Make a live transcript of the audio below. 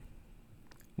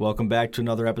Welcome back to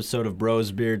another episode of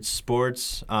Bros Beards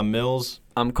Sports. I'm Mills.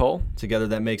 I'm Cole. Together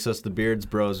that makes us the Beards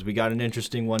Bros. We got an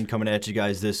interesting one coming at you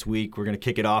guys this week. We're going to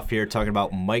kick it off here talking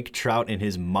about Mike Trout and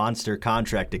his monster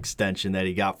contract extension that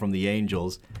he got from the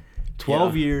Angels.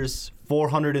 12 years,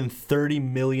 $430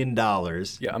 million.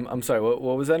 Yeah, I'm sorry, what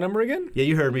was that number again? Yeah,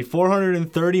 you heard me.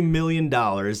 $430 million.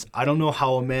 I don't know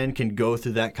how a man can go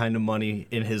through that kind of money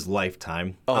in his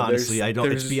lifetime. Honestly, I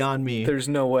don't. It's beyond me. There's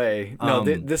no way. No,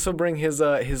 this will bring his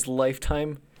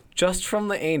lifetime just from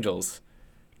the Angels.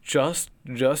 Just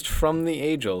from the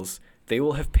Angels, they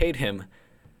will have paid him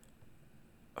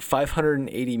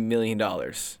 $580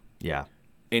 million. Yeah.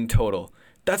 In total.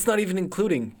 That's not even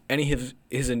including any of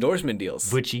his endorsement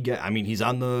deals. Which he's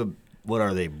on the, what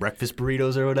are they, breakfast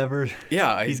burritos or whatever?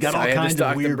 Yeah. He's got all kinds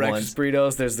of weird breakfast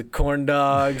burritos. There's the corn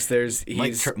dogs. There's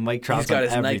Mike Trout's got on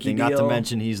his everything. Nike Not to deal.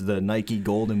 mention he's the Nike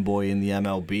golden boy in the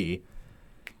MLB.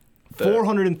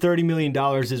 $430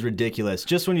 million is ridiculous.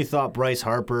 Just when you thought Bryce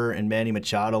Harper and Manny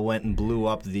Machado went and blew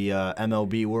up the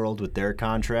MLB world with their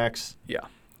contracts. Yeah.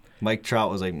 Mike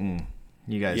Trout was like,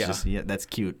 you guys that's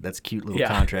cute. That's a cute little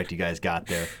contract you guys got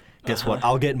there. Guess what?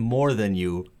 I'll get more than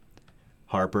you,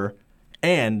 Harper,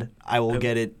 and I will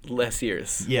get it. Less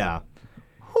years. Yeah.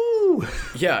 Woo.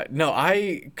 Yeah, no,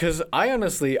 because I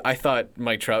honestly thought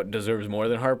Mike Trout deserves more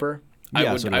than Harper.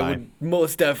 Yeah, I would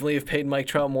most definitely have paid Mike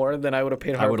Trout more than I would have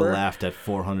paid Harper. I would have laughed at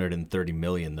 $430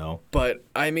 million though. But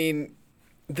I mean,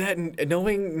 that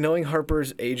knowing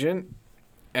Harper's agent,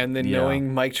 and then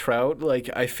knowing Mike Trout, like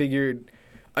I figured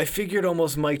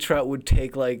almost Mike Trout would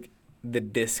take like the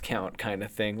discount kind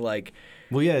of thing. Like,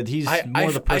 well, yeah, he's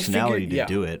more the personality to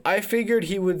do it. I figured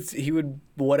he would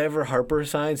whatever Harper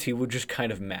signs, he would just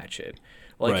kind of match it.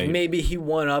 Like maybe he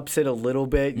one-ups it a little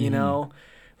bit, you know,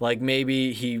 like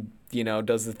maybe he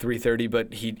does the 330,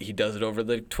 but he does it over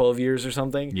the 12 years or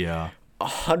something. Yeah,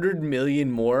 $100 million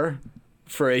more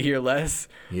for a year less.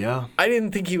 Yeah, I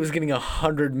didn't think he was getting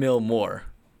 $100 million more.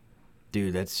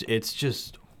 Dude, it's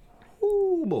just.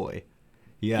 Oh boy,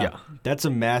 yeah, that's a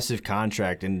massive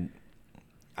contract, and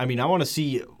I mean, I want to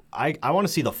see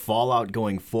the fallout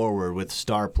going forward with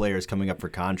star players coming up for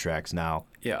contracts now.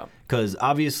 Yeah, because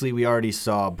obviously we already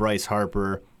saw Bryce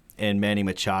Harper and Manny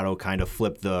Machado kind of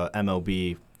flip the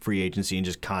MLB free agency and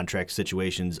just contract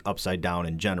situations upside down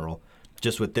in general,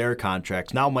 just with their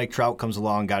contracts. Now Mike Trout comes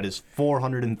along, got his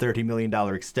 $430 million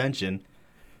extension,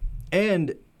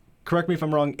 and. Correct me if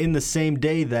I'm wrong, in the same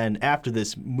day then, after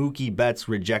this, Mookie Betts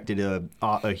rejected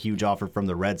a huge offer from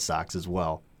the Red Sox as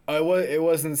well. It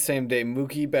wasn't the same day.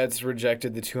 Mookie Betts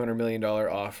rejected the $200 million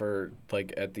offer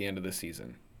like at the end of the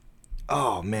season.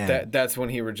 Oh, man. That's when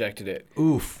he rejected it.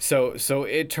 Oof. So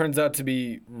it turns out to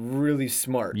be really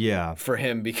smart for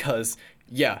him because,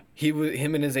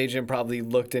 him and his agent probably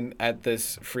looked at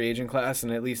this free agent class,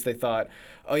 and at least they thought,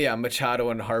 oh, yeah, Machado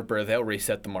and Harper, they'll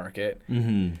reset the market.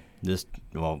 Mm-hmm.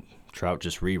 Trout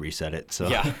just reset it. So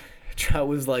yeah, Trout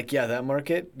was like, that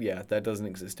market, that doesn't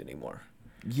exist anymore.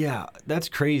 Yeah, that's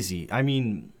crazy. I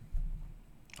mean,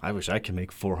 I wish I could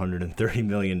make $430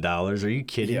 million. Are you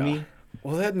kidding me?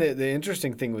 Well, then the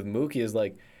interesting thing with Mookie is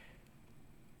like,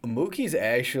 Mookie's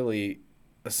actually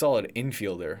a solid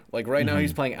infielder. Like right now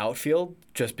he's playing outfield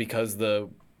just because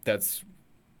that's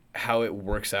how it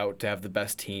works out to have the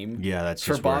best team. Yeah, that's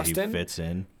for just Boston. Where he fits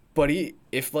in. But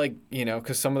if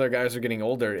because some of their guys are getting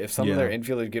older, if some of their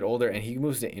infielders get older and he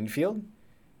moves to infield,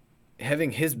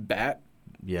 having his bat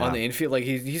on the infield, like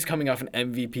he's coming off an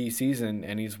MVP season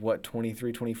and he's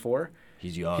 23, 24?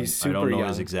 He's young. He's super I don't know young.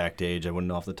 his exact age. I wouldn't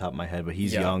know off the top of my head, but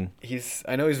he's young.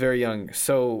 I know he's very young.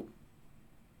 So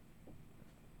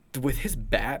with his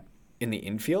bat in the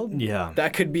infield,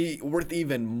 that could be worth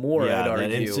even more, I'd argue.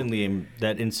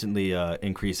 That instantly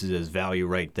increases his value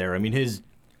right there. I mean, his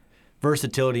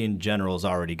versatility in general is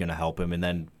already going to help him, and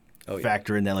then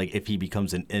factor in that, like, if he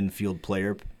becomes an infield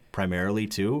player primarily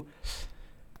too,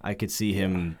 I could see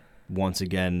him once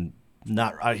again.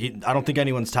 I don't think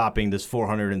anyone's topping this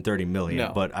 $430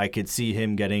 million, but I could see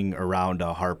him getting around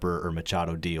a Harper or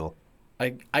Machado deal.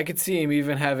 I could see him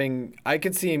even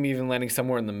landing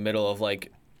somewhere in the middle of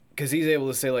like, because he's able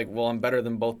to say like, well, I'm better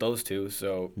than both those two,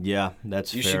 so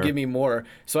that's you fair. should give me more.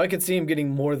 So I could see him getting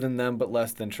more than them, but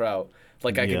less than Trout.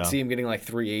 Like I could see him getting like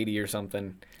 380 or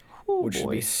something, which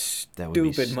would be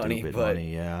stupid money.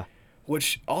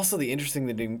 Which also the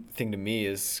interesting thing to me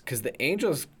is because the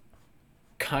Angels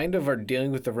kind of are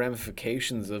dealing with the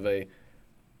ramifications of a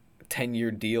 10-year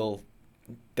deal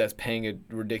that's paying a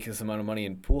ridiculous amount of money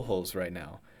in Pujols right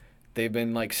now. They've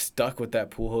been like stuck with that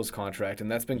Pujols contract,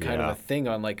 and that's been kind of a thing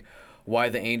on like why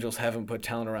the Angels haven't put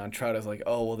talent around Trout. Is like,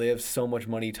 oh well, they have so much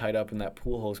money tied up in that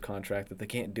Pujols contract that they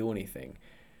can't do anything.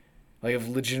 Like, I've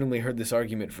legitimately heard this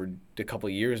argument for a couple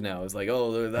of years now. It's like,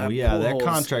 that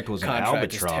contract was an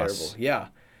albatross. Is terrible. Yeah.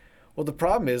 Well, the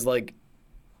problem is, like,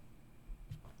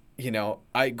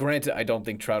 granted, I don't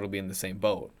think Trout will be in the same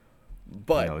boat,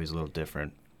 but he's a little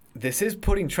different. This is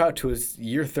putting Trout to his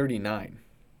year 39.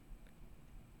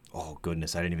 Oh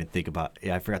goodness, I didn't even think about.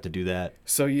 Yeah, I forgot to do that.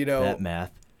 So that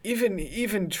math.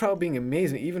 Even Trout being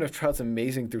amazing, even if Trout's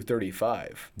amazing through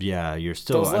 35. Yeah, you're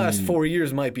still. Those last 4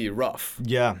 years might be rough.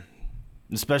 Yeah.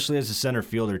 Especially as a center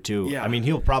fielder, too. Yeah. I mean,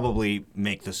 he'll probably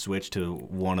make the switch to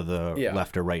one of the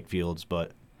left or right fields,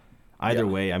 but either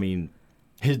way, I mean,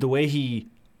 the way he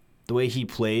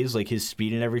plays, like his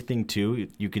speed and everything, too,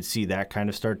 you could see that kind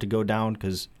of start to go down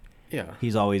because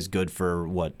he's always good for,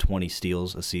 20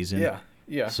 steals a season?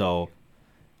 Yeah. So,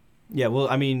 yeah, well,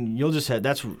 I mean, you'll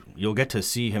get to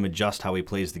see him adjust how he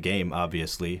plays the game,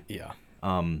 obviously. Yeah.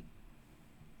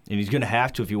 And he's going to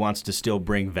have to if he wants to still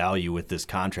bring value with this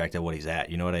contract at what he's at.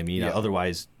 You know what I mean? Yeah.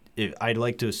 Otherwise, I'd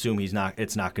like to assume it's not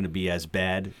going to be as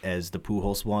bad as the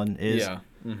Pujols one is. Yeah.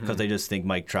 Because I just think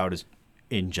Mike Trout is,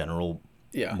 in general,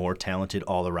 more talented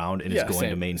all around and is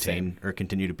going to maintain or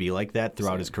continue to be like that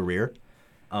throughout his career.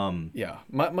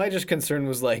 My just concern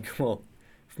was like, well,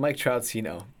 if Mike Trout's,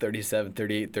 37,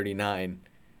 38, 39...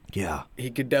 Yeah.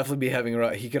 He could definitely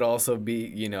be he could also be,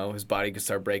 his body could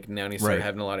start breaking down. He started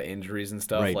having a lot of injuries and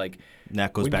stuff. Right. Like, and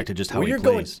that goes back to just how he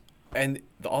plays. And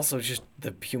also just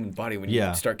the human body when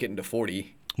you start getting to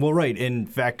 40. Well, right. And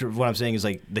what I'm saying is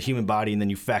like the human body, and then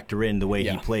you factor in the way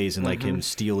he plays and like him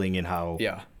stealing and how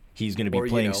he's going to be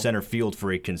playing center field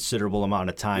for a considerable amount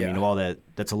of time. Yeah. All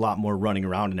that's a lot more running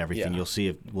around and everything. Yeah.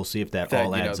 We'll see if that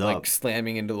all adds up. Like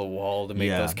slamming into the wall to make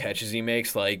those catches he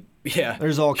makes. Like,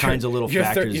 there's all kinds of little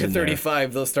factors. You're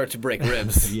 35, they'll start to break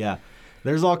ribs. Yeah,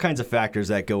 there's all kinds of factors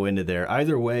that go into there.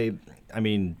 Either way, I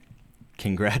mean,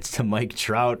 congrats to Mike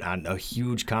Trout on a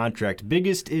huge contract,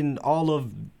 biggest in all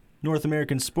of North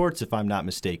American sports, if I'm not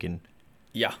mistaken.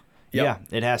 Yeah. Yeah,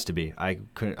 it has to be.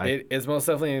 It's most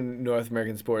definitely in North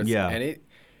American sports. Yeah. And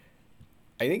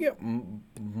I think it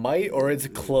might, or it's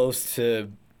close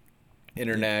to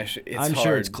international. I'm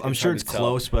sure it's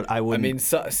close, but I wouldn't. I mean,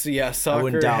 soccer. I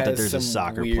wouldn't doubt has that there's a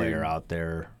soccer weird player out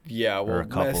there. Yeah, well, or a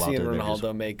couple Messi out there and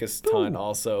Ronaldo make a ton.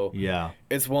 Also, yeah,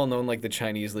 it's well known. Like the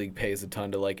Chinese league pays a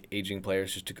ton to like aging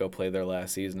players just to go play their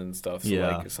last season and stuff. So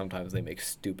like sometimes they make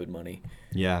stupid money.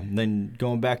 Yeah, and then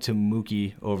going back to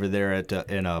Mookie over there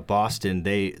in Boston,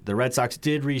 the Red Sox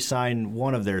did re-sign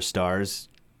one of their stars.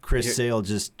 Chris Sale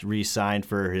just re-signed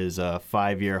for his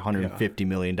 5-year, $150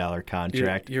 million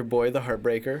contract. Your boy, the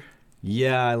Heartbreaker.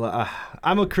 Yeah,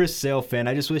 I'm a Chris Sale fan.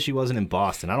 I just wish he wasn't in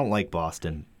Boston. I don't like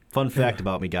Boston. Fun fact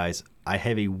about me, guys. I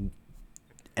have a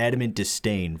adamant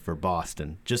disdain for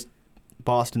Boston. Just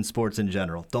Boston sports in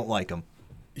general. Don't like them.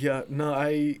 Yeah, no,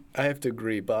 I have to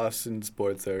agree. Boston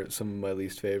sports are some of my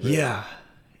least favorite. Yeah,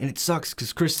 and it sucks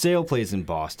because Chris Sale plays in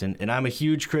Boston, and I'm a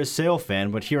huge Chris Sale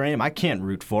fan, but here I am. I can't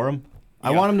root for him. I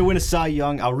want him to win a Cy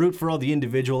Young. I'll root for all the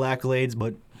individual accolades,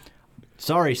 but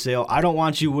sorry, Sale, I don't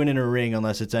want you winning a ring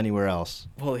unless it's anywhere else.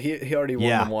 Well, he already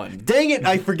won the one. Dang it,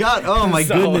 I forgot. Oh, my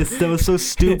goodness. That was so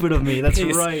stupid of me. That's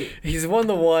right. He's won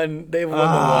the one. They've won the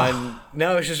one.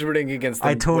 Now it's just rooting against them.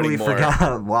 I totally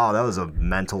forgot. Wow, that was a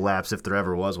mental lapse if there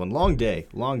ever was one. Long day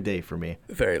for me.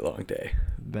 Very long day.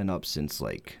 Been up since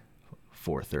like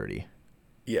 4:30.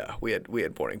 Yeah, we had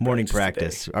morning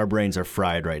practice. Today. Our brains are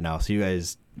fried right now, so you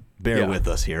guys bear with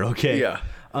us here, okay? Yeah.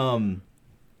 Oh,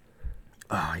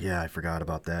 yeah, I forgot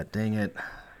about that. Dang it.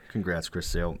 Congrats, Chris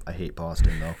Sale. I hate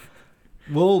Boston, though.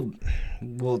 Well,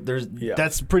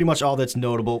 that's pretty much all that's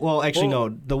notable. Well, actually, no.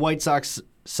 The White Sox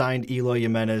signed Eloy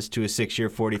Jimenez to a 6-year,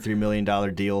 $43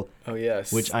 million deal. Oh,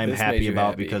 yes. Which I'm happy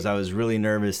about because I was really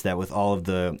nervous that with all of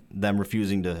them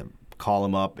refusing to call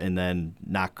him up and then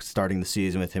not starting the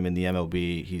season with him in the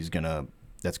MLB,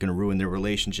 that's gonna ruin their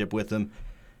relationship with him.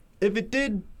 If it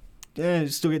did,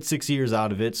 still get 6 years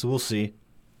out of it, so we'll see.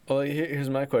 Well, here's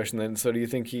my question then. So do you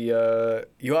think you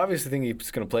obviously think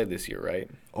he's going to play this year, right?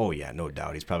 Oh, yeah, no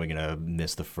doubt. He's probably going to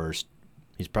miss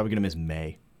he's probably going to miss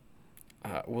May.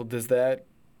 Well,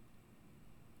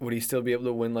 would he still be able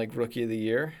to win, like, Rookie of the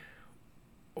Year?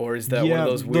 Or is that one of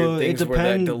those weird things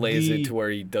where that delays it to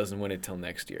where he doesn't win it till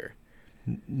next year?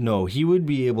 No, he would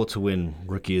be able to win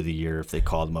Rookie of the Year if they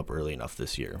called him up early enough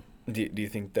this year. Do you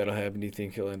think that'll happen? Do you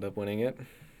think he'll end up winning it?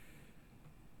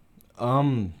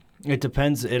 It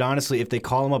depends. It honestly, if they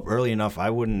call him up early enough, I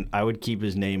would keep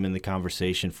his name in the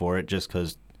conversation for it just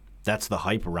because that's the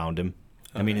hype around him.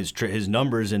 Okay. I mean, his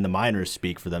numbers in the minors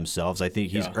speak for themselves. I think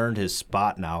he's earned his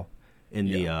spot now in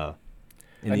the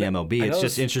in the MLB. It's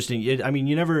just interesting.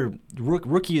 You never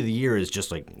rookie of the year is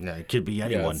just like it could be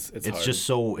anyone. Yeah, it's just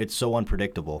so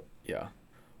unpredictable. Yeah.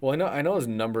 Well, I know his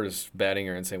numbers batting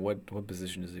are insane. What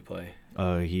position does he play?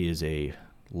 He is a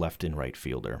left and right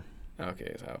fielder. Okay,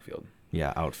 it's outfield.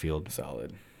 Yeah, outfield.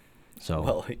 Solid. So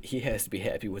well, he has to be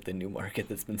happy with the new market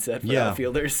that's been set for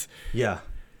outfielders. Yeah.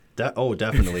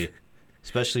 Definitely.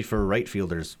 Especially for right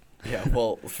fielders. Yeah,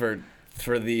 well, for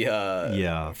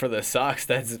the Sox,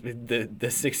 that's the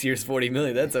 6 years, $40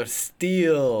 million. That's a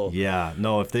steal. Yeah,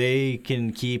 no, if they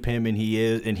can keep him and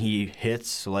he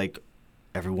hits like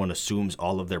everyone assumes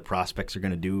all of their prospects are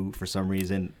going to do for some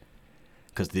reason,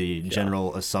 because the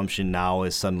general assumption now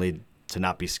is suddenly to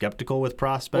not be skeptical with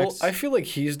prospects. Well, I feel like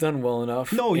he's done well enough.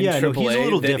 He's a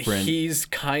little different. He's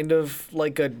kind of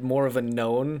like more of a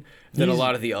known than a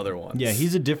lot of the other ones. Yeah,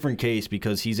 he's a different case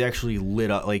because he's actually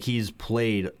lit up. Like, he's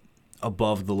played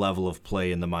above the level of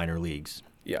play in the minor leagues.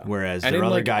 Yeah. Whereas their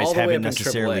other guys haven't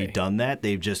necessarily done that.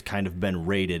 They've just kind of been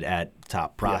rated at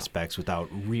top prospects without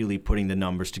really putting the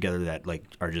numbers together that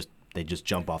they just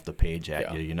jump off the page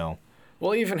at you,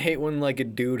 Well, I even hate when like a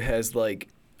dude has like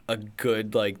a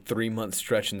good 3-month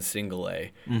stretch in single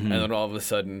A, and then all of a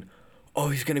sudden,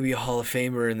 he's going to be a Hall of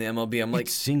Famer in the MLB. I'm like,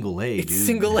 it's single A, dude. It's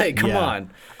single A. Come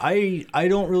on. I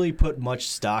don't really put much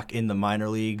stock in the minor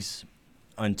leagues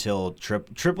until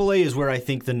Triple A is where I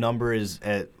think the number is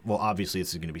at. Well, obviously,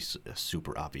 this is going to be a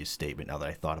super obvious statement now that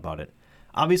I thought about it.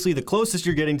 Obviously, the closest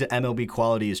you're getting to MLB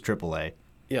quality is Triple A.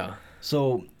 Yeah.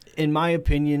 So, in my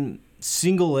opinion,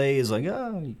 Single A is like,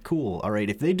 cool. All right,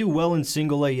 if they do well in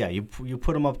Single A, you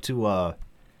put them up to,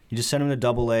 you just send them to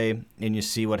Double A and you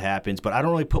see what happens. But I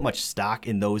don't really put much stock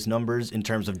in those numbers in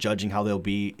terms of judging how they'll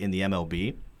be in the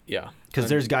MLB. Yeah. Because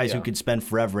there's guys who could spend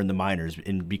forever in the minors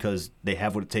because they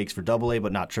have what it takes for Double A,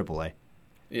 but not Triple A.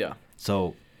 Yeah.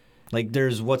 So, like,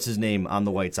 there's, what's his name on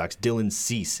the White Sox? Dylan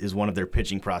Cease is one of their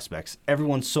pitching prospects.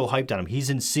 Everyone's so hyped on him. He's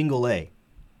in Single A.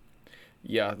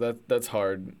 Yeah, that's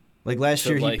hard. Like, last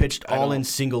year he pitched all in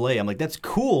Single A. I'm like, that's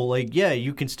cool. Like, yeah,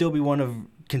 you can still be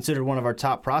considered one of our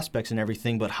top prospects and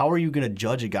everything, but how are you going to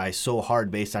judge a guy so hard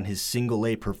based on his Single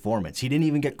A performance? He didn't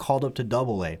even get called up to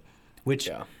Double A, which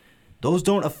those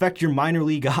don't affect your minor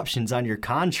league options on your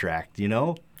contract,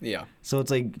 Yeah. So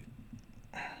it's like,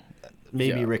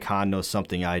 maybe Rick Hahn knows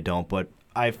something I don't, but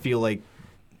I feel like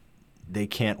they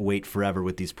can't wait forever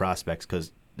with these prospects,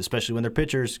 especially when they're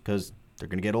pitchers, because they're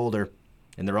going to get older.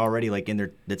 And they're already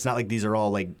it's not like these are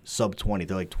all like sub 20.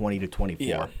 They're like 20 to 24.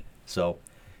 Yeah. So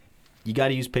you got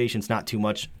to use patience, not too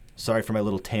much. Sorry for my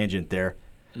little tangent there.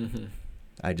 Mm-hmm.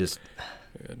 I just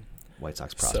Good. White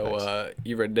Sox prospects. So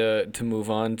you ready to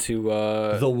move on to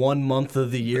the 1 month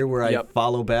of the year where I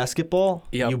follow basketball?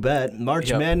 Yep. You bet.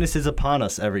 March Madness is upon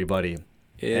us, everybody.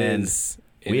 And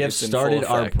we have started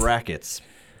our brackets.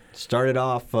 Started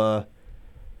off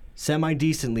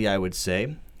semi-decently, I would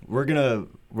say.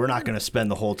 We're not gonna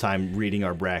spend the whole time reading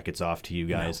our brackets off to you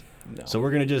guys. No. So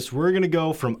we're gonna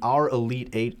go from our Elite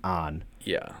Eight on.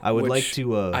 Yeah. I would like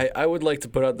to. I would like to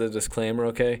put out the disclaimer,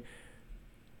 okay?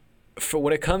 For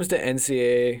when it comes to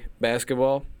NCAA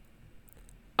basketball,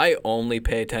 I only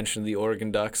pay attention to the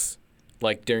Oregon Ducks,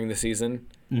 like during the season,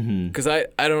 because I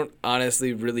don't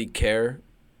honestly really care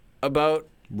about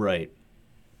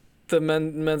the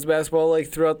men's basketball like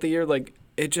throughout the year. Like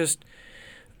it just.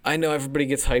 I know everybody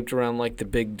gets hyped around, like, the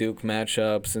big Duke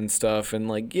matchups and stuff, and,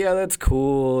 like, yeah, that's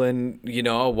cool, and,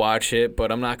 I'll watch it,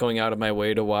 but I'm not going out of my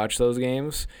way to watch those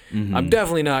games. Mm-hmm. I'm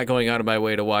definitely not going out of my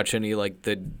way to watch any, like,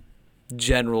 the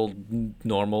general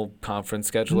normal conference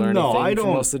schedule or anything for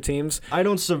most of the teams. I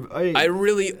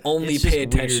really only pay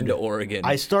attention to Oregon.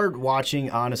 I start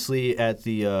watching, honestly, at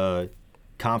the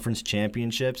conference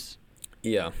championships.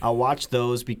 Yeah. I'll watch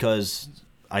those because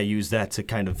I use that to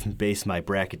kind of base my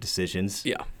bracket decisions.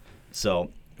 Yeah.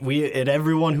 So and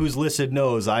everyone who's listed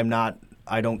knows I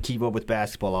don't keep up with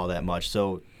basketball all that much.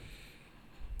 So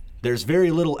there's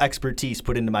very little expertise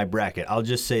put into my bracket. I'll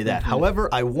just say that. Mm-hmm. However,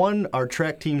 I won our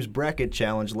track team's bracket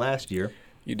challenge last year.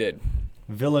 You did.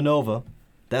 Villanova.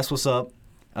 That's what's up.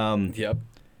 Yep.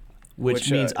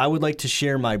 Which means I would like to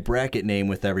share my bracket name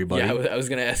with everybody. Yeah, I was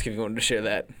going to ask if you wanted to share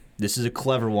that. This is a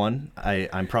clever one.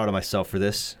 I'm proud of myself for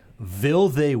this. Will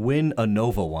they win a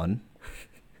Nova one?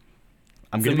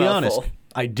 I'm going to be honest.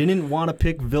 I didn't want to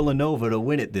pick Villanova to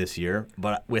win it this year,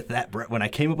 but with that, when I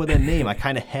came up with that name, I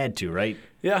kind of had to, right?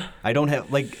 Yeah. I don't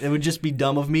have, it would just be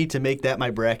dumb of me to make that my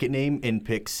bracket name and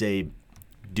pick, say,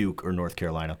 Duke or North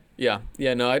Carolina. Yeah.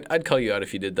 Yeah, no, I'd call you out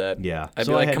if you did that. Yeah. I'd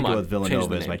so be like, I had to go with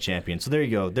Villanova as my champion. So there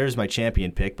you go. There's my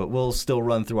champion pick, but we'll still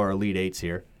run through our Elite Eights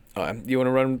here. You want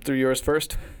to run through yours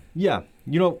first? Yeah.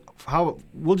 How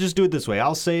we'll just do it this way.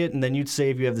 I'll say it, and then you'd say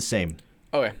if you have the same.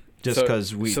 Okay. Just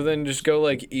because So then just go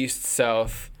like east,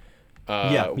 south,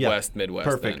 west, Midwest.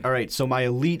 Perfect. Then. All right. So my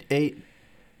Elite Eight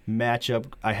matchup,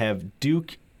 I have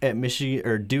Duke at Michigan,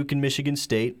 or Duke and Michigan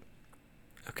State.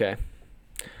 Okay.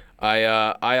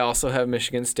 I also have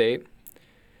Michigan State.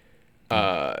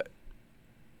 I'm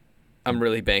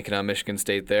really banking on Michigan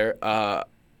State there. I'm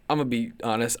gonna be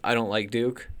honest. I don't like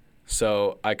Duke,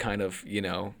 so I kind of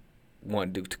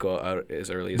want Duke to go out as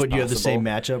early as possible. But you have the same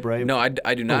matchup, right? No, I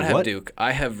do not have Duke.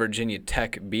 I have Virginia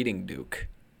Tech beating Duke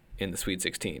in the Sweet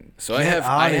 16. So I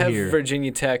have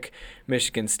Virginia Tech,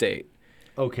 Michigan State.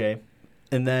 Okay.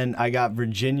 And then I got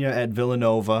Virginia at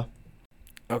Villanova.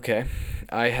 Okay.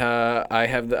 I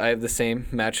have the same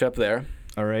matchup there.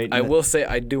 All right. I will say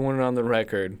I do want it on the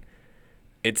record.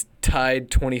 It's tied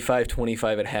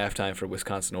 25-25 at halftime for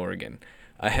Wisconsin-Oregon.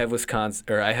 I have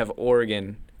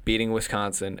Oregon beating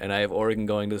Wisconsin, and I have Oregon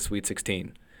going to the Sweet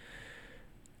 16.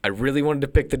 I really wanted to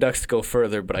pick the Ducks to go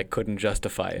further, but I couldn't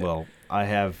justify it. Well, I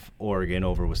have Oregon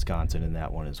over Wisconsin in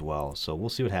that one as well, so we'll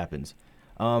see what happens.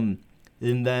 And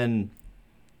then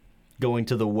going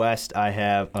to the West, I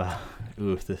have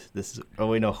read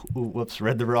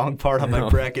the wrong part on my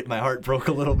bracket. My heart broke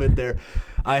a little bit there.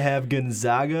 I have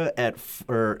Gonzaga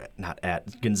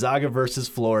Gonzaga versus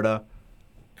Florida.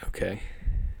 Okay.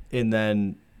 And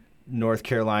then North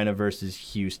Carolina versus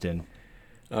Houston.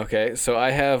 Okay, so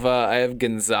I have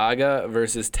Gonzaga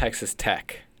versus Texas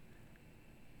Tech.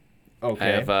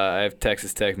 Okay. I have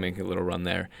Texas Tech making a little run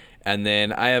there, and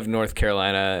then I have North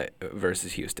Carolina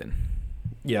versus Houston.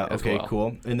 Yeah. Okay. Well.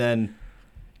 Cool. And then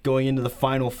going into the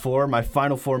Final Four, my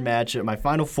Final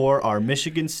Four are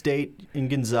Michigan State and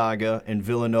Gonzaga and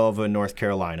Villanova and North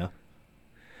Carolina.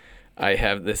 I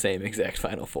have the same exact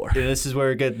Final Four. And this is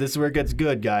where it gets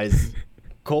good, guys.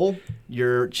 Cole,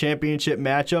 your championship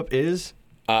matchup is?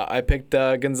 I picked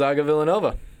Gonzaga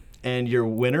Villanova. And your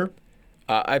winner?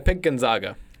 I picked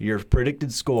Gonzaga. Your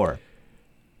predicted score?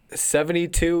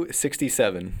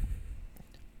 72-67.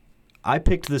 I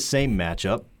picked the same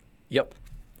matchup. Yep.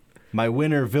 My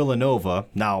winner, Villanova.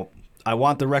 Now, I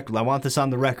want this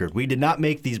on the record. We did not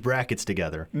make these brackets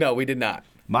together. No, we did not.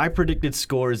 My predicted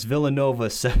score is Villanova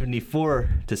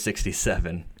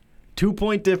 74-67.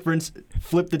 2-point difference.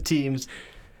 Flip the teams.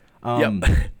 Yep.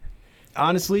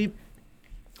 Honestly,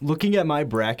 looking at my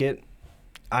bracket,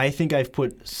 I think I've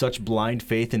put such blind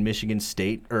faith in Michigan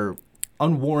State, or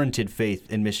unwarranted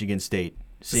faith in Michigan State.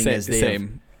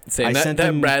 Same.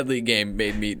 That Bradley game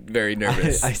made me very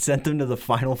nervous. I sent them to the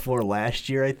Final Four last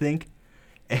year, I think,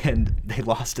 and they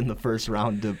lost in the first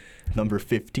round to number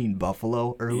 15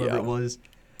 Buffalo, or whoever it was.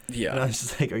 Yeah. And I was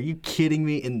just like, are you kidding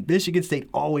me? And Michigan State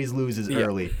always loses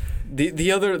early.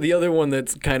 The other one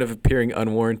that's kind of appearing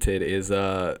unwarranted is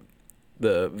the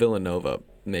Villanova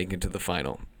making it to the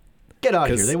final. Get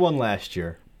out of here. They won last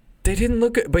year. They didn't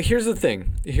look good. But here's the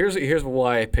thing. Here's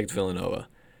why I picked Villanova.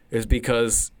 Is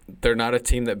because they're not a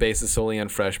team that bases solely on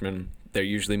freshmen. They're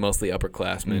usually mostly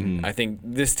upperclassmen. Mm-hmm. I think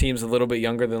this team's a little bit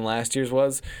younger than last year's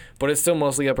was, but it's still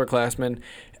mostly upperclassmen.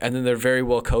 And then they're very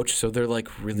well coached, so they're like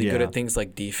really good at things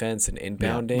like defense and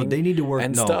inbounding. But they need to work.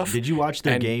 Stuff. Did you watch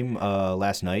their game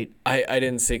last night? I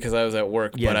didn't see because I was at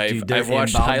work. Yeah, but I've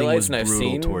watched highlights and I've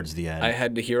seen. Towards the end. I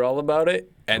had to hear all about it.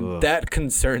 And that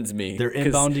concerns me. Their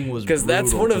inbounding was brutal. Because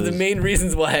that's one of the main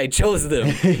reasons why I chose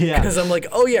them. Because I'm like,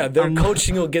 their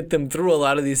coaching will get them through a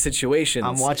lot of these situations.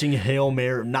 I'm watching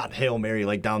not Hail Mary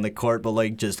like down the court, but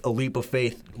like just a leap of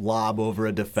faith lob over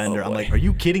a defender. I'm like, are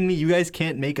you kidding me? You guys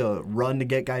can't make a run to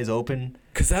get guys open?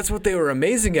 Because that's what they were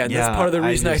amazing at. That's part of the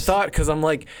reason I thought. Because I'm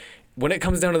like, when it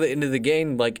comes down to the end of the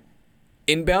game, like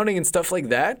inbounding and stuff like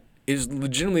that is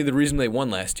legitimately the reason they won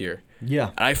last year.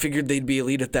 Yeah. I figured they'd be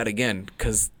elite at that again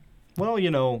because,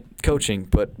 coaching,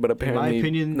 but apparently in my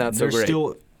opinion, not so great.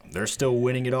 They're still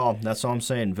winning it all. That's all I'm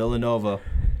saying. Villanova.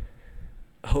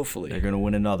 Hopefully. They're going to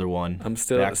win another one. I'm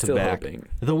still hoping.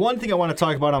 The one thing I want to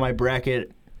talk about on my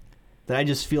bracket that I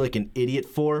just feel like an idiot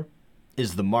for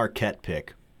is the Marquette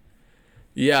pick.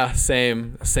 Yeah,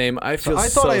 same. I feel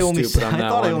I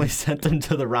only sent them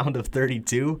to the round of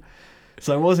 32.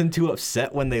 So I wasn't too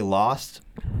upset when they lost,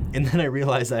 and then I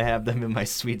realized I have them in my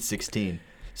Sweet 16.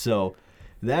 So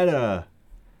that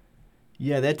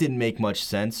didn't make much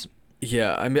sense.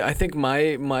 Yeah, I mean, I think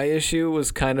my issue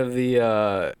was kind of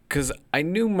the because I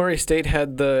knew Murray State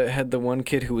had the one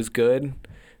kid who was good,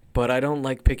 but I don't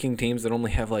like picking teams that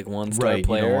only have like one star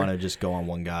player. You don't want to just go on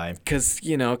one guy because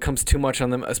it comes too much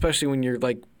on them, especially when you're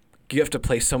like. You have to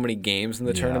play so many games in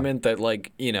the tournament that,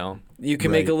 you can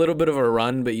make a little bit of a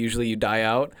run, but usually you die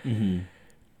out. Mm-hmm.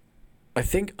 I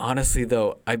think, honestly,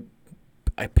 though, I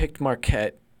picked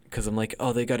Marquette because I'm like,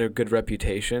 they got a good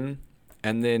reputation.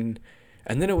 And then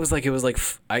And then it was like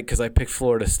because I picked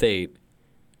Florida State,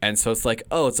 and so it's like,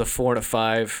 oh, it's a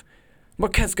 4-5.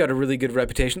 Marquette's got a really good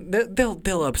reputation.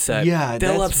 They'll upset. Yeah,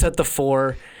 they'll upset the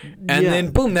 4, and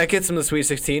then boom, that gets them to the Sweet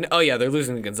 16. Oh yeah, they're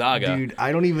losing to Gonzaga. Dude,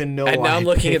 I don't even know. And why now I'm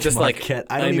looking at this Marquette.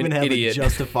 like I don't even have idiot. a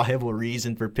justifiable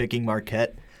reason for picking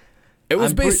Marquette. It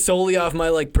was based solely off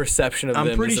my perception of them.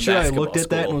 I'm pretty as a sure I basketball looked at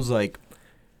that and school. was like,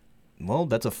 well,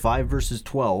 that's a 5 versus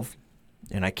 12,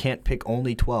 and I can't pick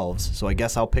only 12s, so I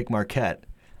guess I'll pick Marquette.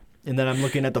 And then I'm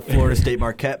looking at the Florida State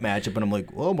Marquette matchup, and I'm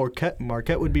like, well,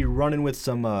 Marquette would be running with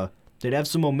some. They'd have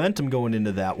some momentum going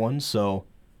into that one, so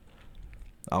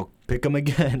I'll pick them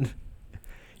again.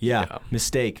 yeah,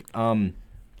 mistake. But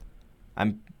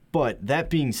that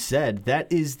being said,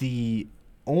 that is the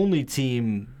only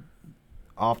team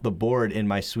off the board in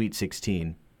my Sweet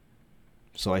 16.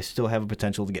 So I still have a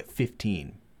potential to get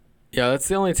 15. Yeah, that's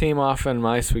the only team off in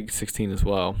my Sweet 16 as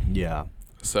well. Yeah.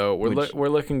 So we're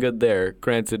looking good there.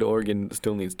 Granted, Oregon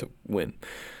still needs to win.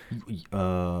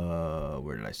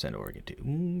 Where did I send Oregon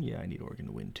to? Yeah, I need Oregon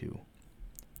to win too.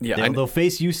 Yeah, they'll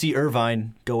face UC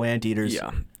Irvine. Go Anteaters.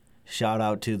 Yeah. Shout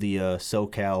out to the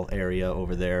SoCal area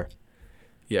over there.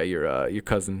 Yeah, your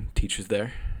cousin teaches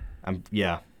there.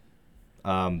 Shout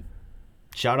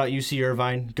out UC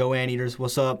Irvine. Go Anteaters.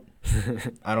 What's up?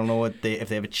 I don't know if they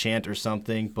have a chant or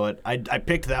something, but I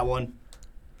picked that one.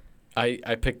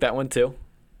 I picked that one too.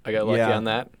 I got lucky on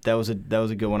that. That was a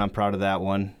good one. I'm proud of that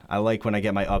one. I like when I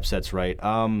get my upsets right.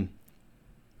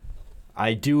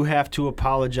 I do have to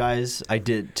apologize. I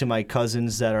did to my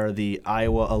cousins that are the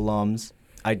Iowa alums.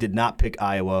 I did not pick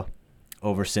Iowa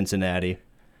over Cincinnati.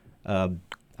 I'm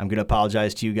going to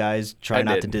apologize to you guys. Try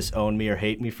not to disown me or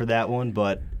hate me for that one,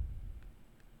 but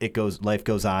life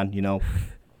goes on, you know.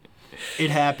 It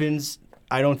happens.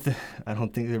 I don't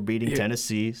think they're beating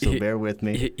Tennessee, so bear with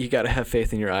me. You got to have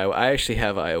faith in your Iowa. I actually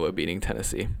have Iowa beating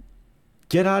Tennessee.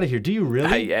 Get out of here. Do you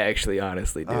really? I actually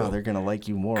honestly do. Oh, they're going to like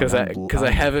you more. Because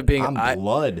I have it being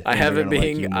blood. I have it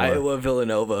being Iowa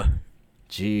Villanova.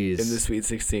 Jeez. In the Sweet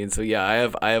 16. So yeah, I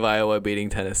have Iowa beating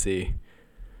Tennessee.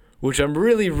 Which I'm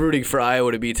really rooting for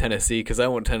Iowa to beat Tennessee because I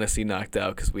want Tennessee knocked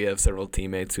out because we have several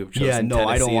teammates who have chosen Tennessee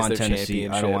I don't want as their Tennessee.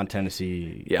 championship. I don't want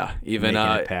Tennessee. Yeah, even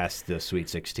making it past the Sweet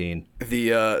 16.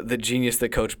 The genius that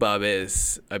Coach Bob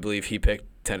is, I believe he picked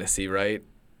Tennessee, right?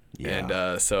 Yeah. And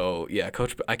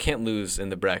Coach, I can't lose in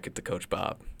the bracket to Coach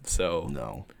Bob. So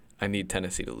no, I need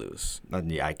Tennessee to lose.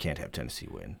 Yeah, I can't have Tennessee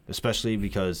win, especially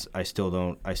because I still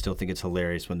think it's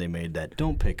hilarious when they made that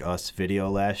 "Don't Pick Us"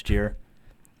 video last year.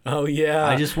 Oh yeah,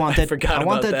 I just want that. I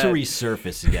want that to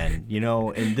resurface again, you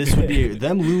know. And this would be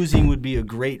them losing would be a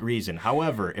great reason.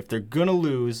 However, if they're gonna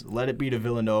lose, let it be to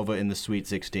Villanova in the Sweet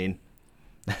 16.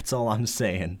 That's all I'm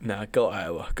saying. Nah, go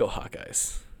Iowa, go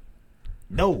Hawkeyes.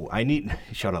 No,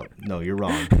 shut up. No, you're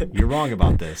wrong. You're wrong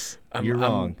about this. You're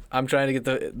wrong. I'm trying to get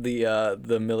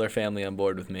the Miller family on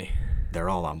board with me. They're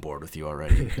all on board with you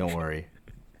already. Don't worry.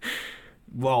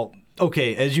 Well.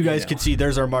 Okay, as you guys can see,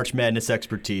 there's our March Madness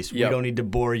expertise. Yep. We don't need to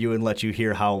bore you and let you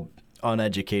hear how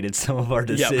uneducated some of our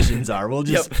decisions are. We'll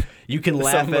just you can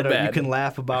laugh at it. You can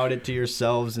laugh about it to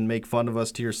yourselves and make fun of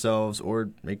us to yourselves,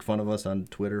 or make fun of us on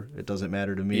Twitter. It doesn't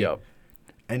matter to me. Yep.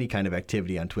 Any kind of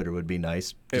activity on Twitter would be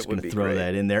nice. Just going to throw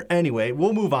that in there. Anyway,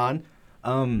 we'll move on.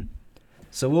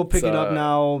 So we'll pick it up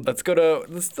now. Let's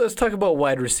talk about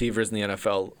wide receivers in the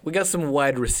NFL. We got some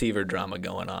wide receiver drama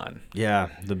going on. Yeah,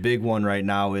 the big one right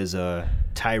now is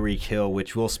Tyreek Hill,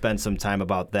 which we'll spend some time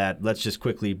about that. Let's just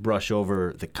quickly brush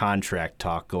over the contract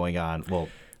talk going on. Well,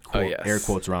 air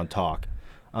quotes around talk.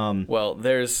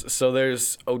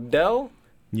 There's Odell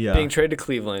being traded to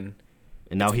Cleveland.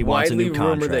 And now he wants a new contract.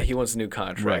 Widely rumored that he wants a new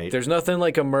contract. Right. There's nothing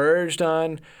emerged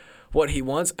on what he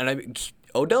wants, and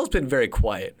Odell's been very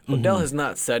quiet. Odell has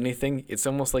not said anything. It's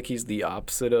almost like he's the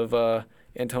opposite of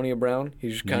Antonio Brown.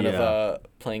 He's just kind of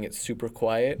playing it super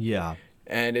quiet. Yeah.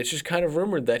 And it's just kind of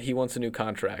rumored that he wants a new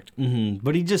contract. Mm-hmm.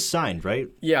 But he just signed, right?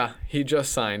 Yeah, he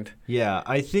just signed. Yeah,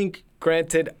 I think...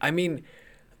 Granted, I mean,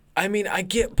 I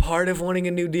get part of wanting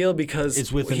a new deal because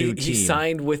it's with a new team. He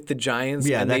signed with the Giants.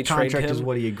 Yeah, and that they contract traded him. is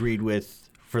what he agreed with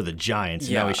for the Giants,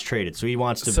 and now he's traded. So he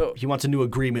wants a new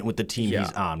agreement with the team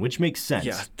he's on, which makes sense.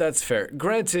 Yeah, that's fair.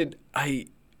 Granted,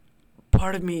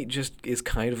 part of me just is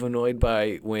kind of annoyed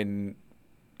by when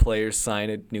players sign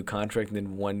a new contract and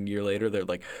then 1 year later they're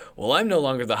like, well, I'm no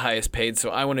longer the highest paid,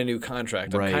 so I want a new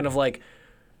contract. I'm kind of like,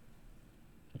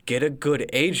 get a good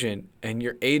agent, and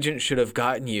your agent should have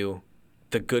gotten you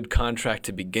the good contract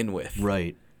to begin with.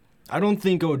 Right. I don't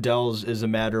think Odell's is a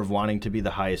matter of wanting to be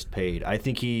the highest paid. I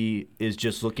think he is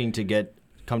just looking to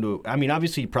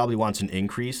obviously he probably wants an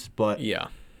increase, but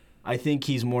I think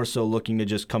he's more so looking to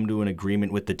just come to an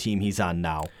agreement with the team he's on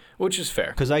now. Which is fair.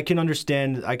 Because I can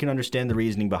understand the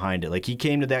reasoning behind it. Like, he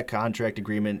came to that contract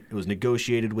agreement. It was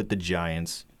negotiated with the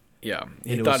Giants. Yeah.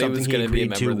 He thought he was going to be a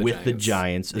member with the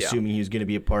Giants, assuming he was going to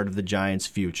be a part of the Giants'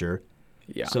 future.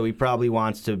 Yeah. So he probably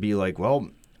wants to be like, well,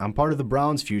 I'm part of the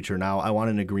Browns' future now. I want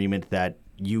an agreement that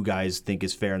you guys think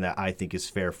is fair and that I think is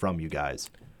fair from you guys.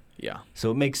 Yeah.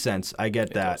 So it makes sense. I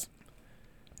get that. Does.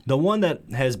 The one that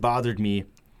has bothered me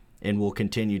and will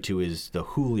continue to is the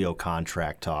Julio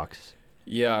contract talks.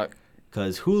 Yeah.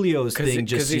 Because Julio's thing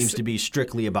just seems to be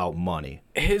strictly about money.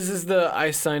 His is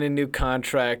I sign a new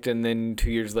contract, and then 2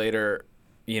 years later,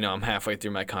 I'm halfway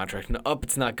through my contract, and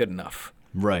it's not good enough.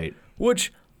 Right.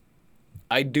 Which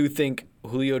I do think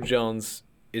Julio Jones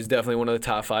is definitely one of the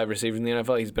top 5 receivers in the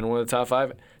NFL. He's been one of the top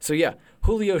 5. So, yeah,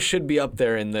 Julio should be up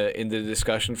there in the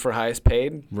discussion for highest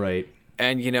paid. Right.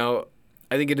 And,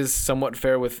 I think it is somewhat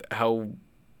fair with how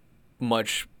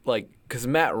much, because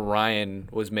Matt Ryan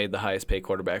was made the highest paid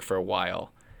quarterback for a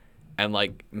while. And,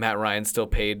 Matt Ryan's still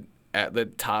paid at the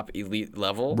top elite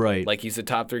level. Right. Like, he's a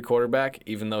top 3 quarterback,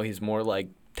 even though he's more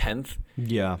 10th.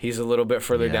 Yeah. He's a little bit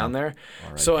further down there.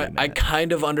 Right, so I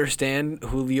kind of understand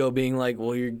Julio being like,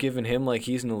 well, you're giving him like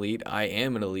he's an elite. I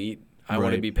am an elite. I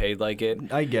want to be paid like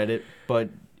it. I get it. But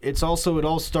it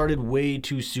all started way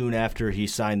too soon after he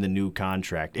signed the new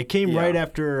contract. It came right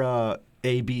after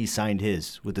AB signed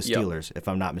his with the Steelers, if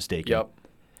I'm not mistaken. Yep.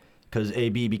 Because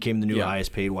AB became the new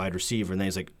highest paid wide receiver, and then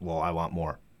he's like, well, I want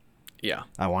more. Yeah.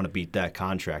 I want to beat that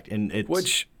contract. And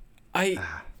Which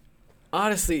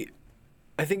honestly,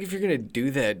 I think if you're gonna do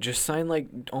that, just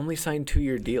only sign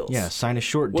 2-year deals. Yeah, sign a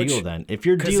short deal then. If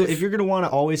you're gonna want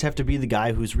to always have to be the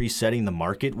guy who's resetting the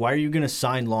market, why are you gonna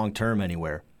sign long term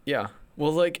anywhere? Yeah.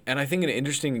 Well, and I think an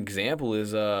interesting example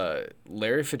is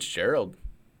Larry Fitzgerald.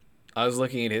 I was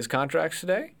looking at his contracts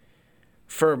today.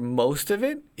 For most of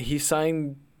it, he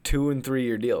signed 2- and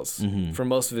 3-year deals for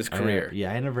most of his career.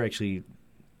 I never actually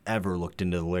ever looked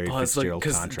into the Larry Fitzgerald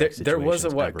contract there was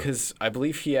because I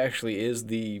believe he actually is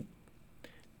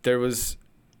there was,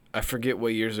 I forget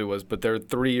what years it was, but there were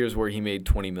 3 years where he made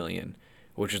 $20 million,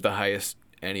 which is the highest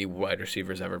any wide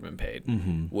receiver's ever been paid.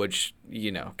 Mm-hmm. Which,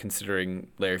 considering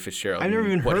Larry Fitzgerald, I've never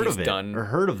even heard of it or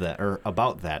heard of that or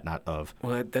about that, not of.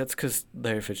 Well, that's because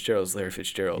Larry Fitzgerald's Larry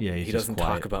Fitzgerald. Yeah, he doesn't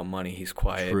talk about money. He's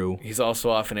quiet. True. He's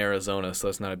also off in Arizona, so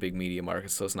it's not a big media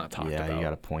market, so it's not talked about. Yeah, you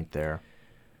got a point there.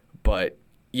 But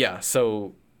yeah,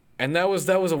 so. And that was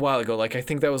a while ago. I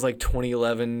think that was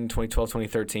 2011, 2012,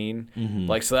 2013.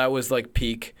 Mm-hmm. So that was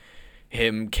peak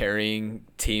him carrying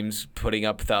teams, putting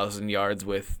up 1,000 yards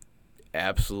with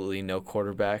absolutely no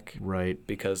quarterback. Right.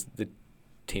 Because the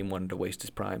team wanted to waste his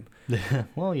prime.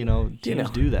 Well, teams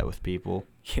do that with people.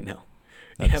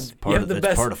 That's part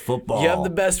of football. You have the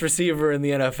best receiver in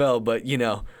the NFL, but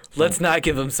let's not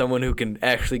give him someone who can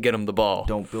actually get him the ball.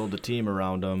 Don't build a team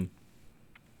around him.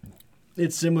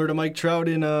 It's similar to Mike Trout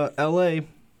in L.A.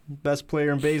 Best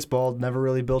player in baseball, never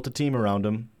really built a team around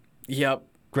him. Yep.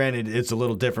 Granted, it's a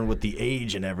little different with the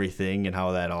age and everything and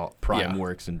how that all prime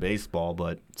works in baseball,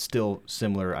 but still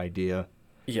similar idea.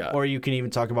 Yeah. Or you can even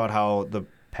talk about how the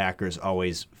Packers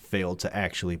always failed to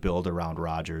actually build around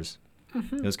Rodgers.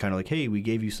 Mm-hmm. It was kind of like, hey, we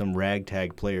gave you some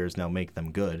ragtag players, now make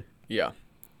them good. Yeah.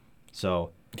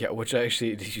 So. Yeah, which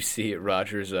actually, did you see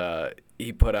Rodgers,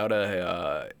 he put out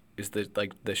is the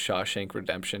Shawshank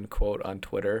Redemption quote on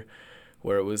Twitter,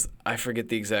 where it was, I forget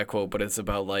the exact quote, but it's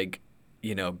about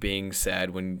being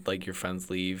sad when your friends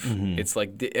leave. Mm-hmm. It's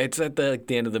it's at the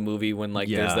end of the movie when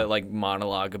there's that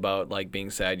monologue about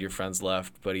being sad your friends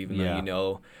left, but even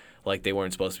though they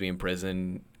weren't supposed to be in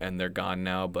prison and they're gone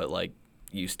now, but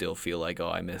you still feel oh,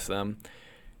 I miss them.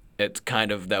 It's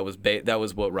kind of that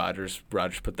was what Rodgers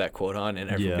put that quote on,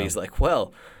 and everybody's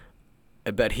well, I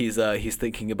bet he's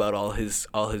thinking about all his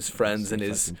friends and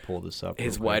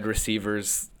his wide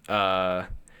receivers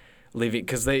leaving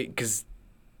because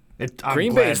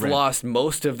Green Bay's lost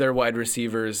most of their wide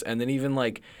receivers, and then even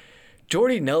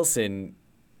Jordy Nelson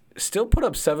still put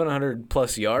up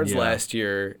 700+ yards last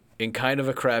year in kind of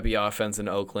a crappy offense in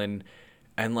Oakland,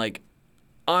 and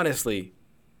honestly,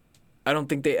 I don't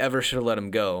think they ever should have let him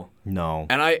go. No.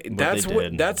 And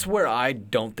that's where I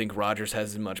don't think Rodgers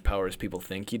has as much power as people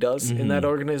think he does in that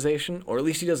organization, or at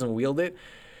least he doesn't wield it.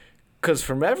 Because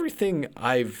from everything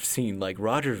I've seen,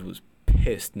 Rodgers was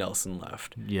pissed Nelson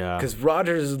left. Yeah. Because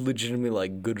Rodgers is legitimately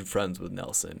good friends with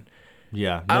Nelson.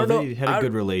 Yeah. No, they had a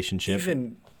good relationship.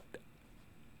 And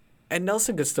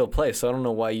Nelson could still play, so I don't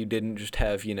know why you didn't just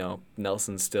have,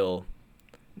 Nelson still.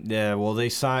 Yeah, well,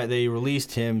 they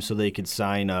released him so they could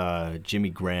sign Jimmy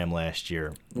Graham last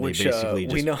year. Which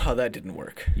we know how that didn't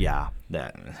work. Yeah,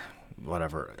 that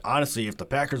whatever. Honestly, if the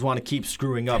Packers want to keep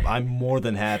screwing up, I'm more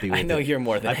than happy with it. I know you're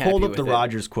more than happy with it. I pulled up the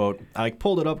Rodgers quote. I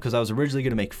pulled it up because I was originally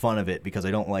going to make fun of it because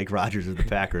I don't like Rodgers or the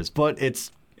Packers. But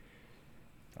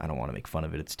I don't want to make fun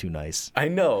of it. It's too nice. I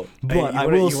know. But I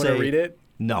will say. You want to read it?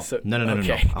 No.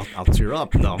 No. I'll tear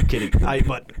up. No, I'm kidding.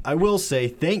 But I will say,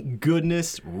 thank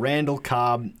goodness Randall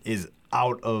Cobb is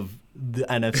out of the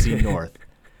NFC North.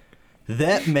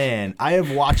 That man, I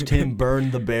have watched him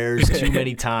burn the Bears too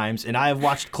many times, and I have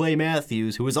watched Clay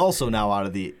Matthews, who is also now out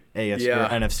of the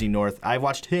NFC North. I've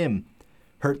watched him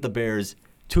hurt the Bears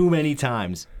too many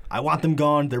times. I want them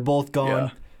gone. They're both gone. Yeah.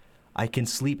 I can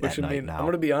sleep at night now. I'm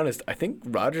going to be honest. I think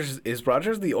Rodgers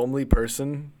the only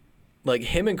person, like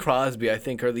him and Crosby, I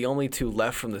think, are the only two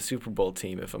left from the Super Bowl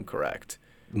team, if I'm correct.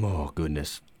 Oh,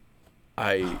 goodness.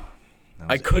 I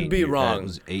could be wrong. That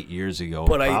was 8 years ago.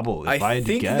 But probably. I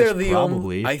think they're the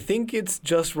only. I think it's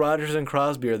just Rodgers and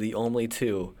Crosby are the only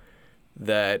two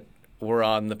that were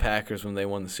on the Packers when they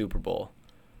won the Super Bowl.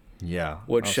 Yeah.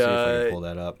 Which I'll see if I can pull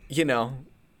that up.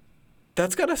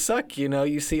 That's gotta suck.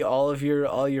 You see all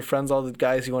your friends, all the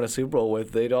guys you won a Super Bowl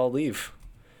with, they'd all leave.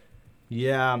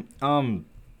 Yeah. I'm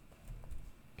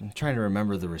trying to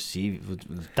remember the receiver.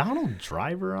 Was Donald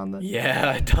Driver on that?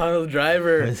 Yeah, Donald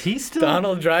Driver. Is he still?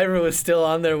 Donald Driver was still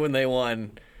on there when they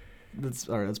won.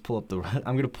 All right, let's pull up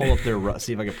I'm gonna pull up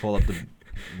see if I can pull up the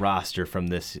roster from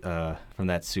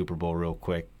that Super Bowl real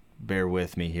quick. Bear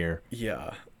with me here.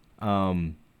 Yeah.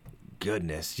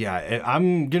 Goodness, yeah.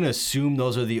 I'm gonna assume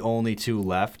those are the only two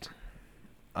left.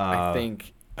 I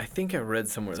think I read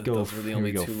somewhere that those were the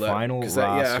only two left. Final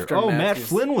roster. Matt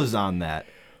Flynn was on that.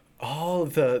 Oh,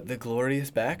 the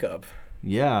glorious backup.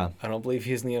 Yeah. I don't believe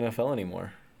he's in the NFL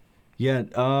anymore. Yeah.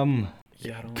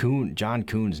 John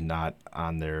Kuhn's not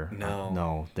on there.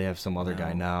 No. They have some other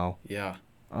guy now. Yeah.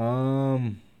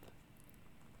 I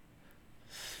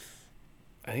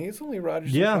think it's only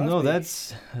Rodgers. Yeah, no,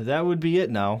 that would be it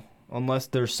now, unless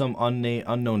there's some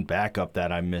unknown backup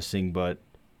that I'm missing. But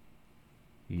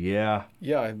yeah.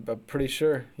 Yeah, I'm pretty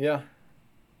sure. Yeah.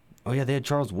 Oh yeah, they had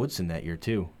Charles Woodson that year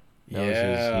too. He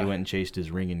went and chased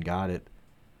his ring and got it.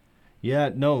 Yeah,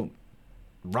 no.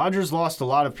 Rodgers lost a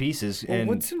lot of pieces. Well,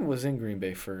 Woodson was in Green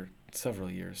Bay for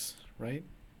several years, right?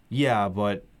 Yeah,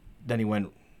 but then he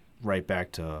went right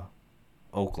back to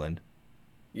Oakland.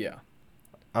 Yeah.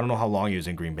 I don't know how long he was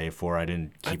in Green Bay for. I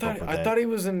didn't keep up with that. I thought he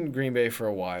was in Green Bay for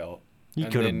a while. He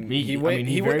could have. He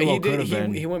very well could have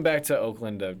been. He went back to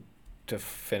Oakland to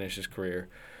finish his career,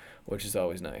 which is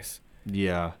always nice.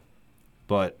 Yeah,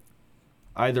 but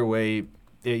either way,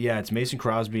 it's Mason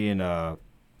Crosby and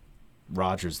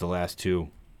Rodgers, the last two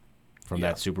from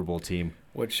that Super Bowl team.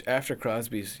 Which, after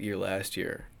Crosby's year last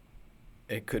year,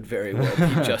 it could very well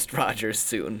be just Rodgers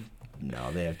soon.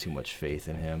 No, they have too much faith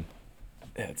in him.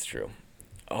 That's true.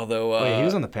 Although wait, he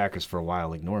was on the Packers for a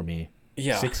while. Ignore me.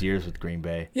 Yeah, 6 years with Green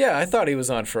Bay. Yeah, I thought he was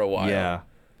on for a while. Yeah,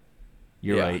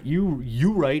 you're right.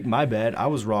 You right. My bad. I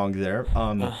was wrong there.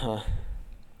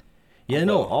 Yeah,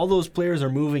 no. All those players are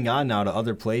moving on now to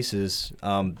other places,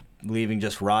 leaving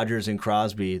just Rodgers and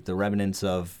Crosby, the remnants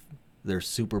of their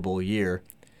Super Bowl year.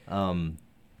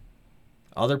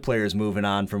 Other players moving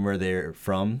on from where they're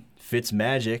from.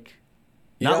 Fitzmagic,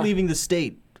 not leaving the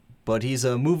state. But he's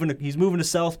moving to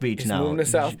South Beach now. He's moving to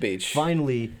South Beach.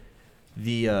 Finally,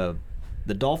 the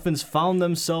Dolphins found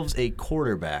themselves a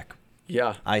quarterback.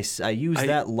 Yeah. I use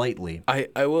that lightly.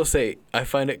 I will say, I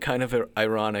find it kind of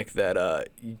ironic that,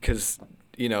 because,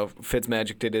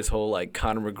 Fitzmagic did his whole,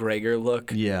 Conor McGregor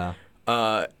look. Yeah.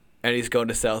 And he's going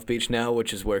to South Beach now,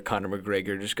 which is where Conor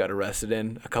McGregor just got arrested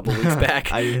in a couple weeks back.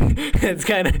 It's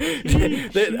kind of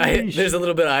there's a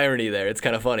little bit of irony there. It's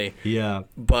kind of funny. Yeah.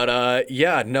 But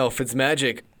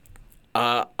Fitzmagic.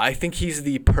 I think he's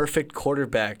the perfect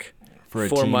quarterback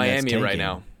for Miami right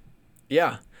now.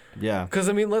 Yeah. Yeah. Because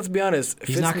let's be honest.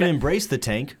 He's not going to embrace the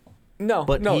tank. No.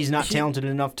 But he's not talented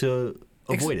enough to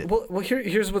avoid it. Well,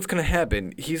 here's what's going to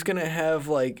happen. He's going to have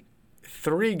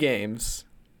 3 games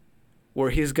where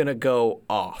he's going to go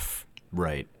off.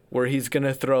 Right. Where he's going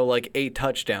to throw 8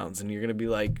 touchdowns, and you're going to be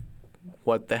like,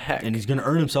 what the heck? And he's going to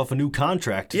earn himself a new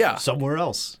contract somewhere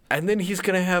else. And then he's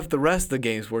going to have the rest of the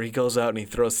games where he goes out and he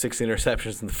throws 6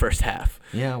 interceptions in the first half.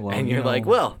 Yeah, well, and you're like,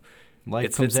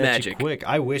 it's magic. Quick.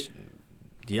 I wish.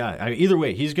 Yeah, either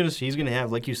way, he's gonna have,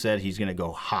 like you said, he's gonna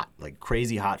go hot,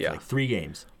 crazy hot for 3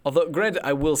 games. Although, granted,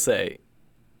 I will say,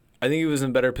 I think he was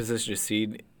in better position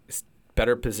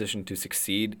to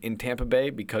succeed in Tampa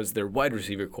Bay because their wide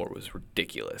receiver core was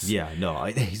ridiculous. Yeah, no,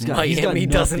 Miami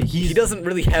doesn't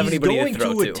really have anybody to throw to. He's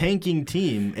going to a tanking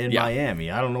team in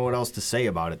Miami. I don't know what else to say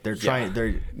about it. They're trying.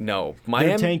 They're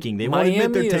Miami, tanking. They won't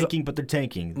admit they're tanking, but they're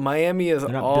tanking. Miami is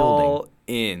all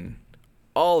in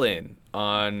all in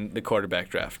on the quarterback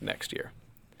draft next year.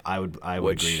 I would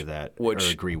agree to that, or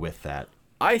agree with that.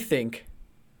 I think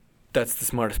that's the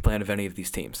smartest plan of any of these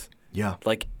teams. Yeah.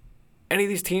 Like, any of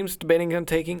these teams debating on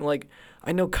taking, like,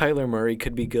 I know Kyler Murray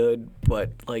could be good,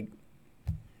 but, like,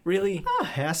 really?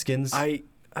 Haskins. I'm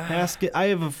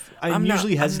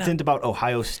usually hesitant about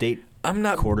Ohio State I'm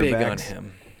not big on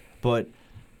him. But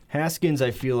Haskins,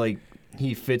 I feel like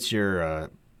he fits your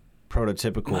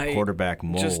prototypical quarterback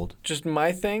mold. Just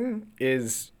my thing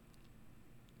is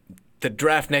the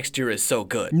draft next year is so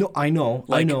good. No, I know.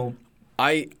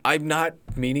 I'm not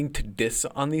meaning to diss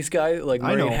on these guys like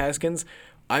Murray and Haskins.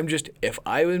 I'm just, if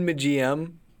I was a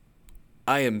GM,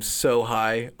 I am so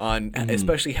high on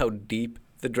especially how deep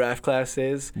the draft class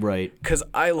is. Right. Because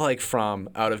I like Fromm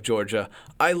out of Georgia.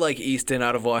 I like Easton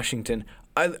out of Washington.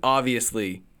 I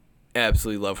obviously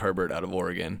absolutely love Herbert out of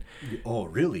Oregon. Oh,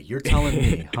 really? You're telling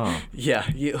me, huh? Yeah.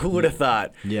 Who would have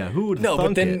thought? Yeah, who would have thought? No,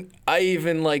 but then I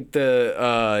even like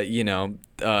the,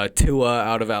 Tua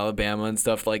out of Alabama and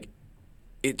stuff. Like,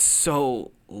 it's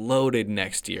so loaded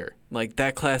next year. Like,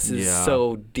 that class is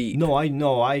so deep. No, I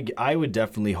know. I would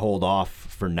definitely hold off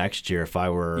for next year if I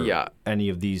were any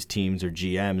of these teams or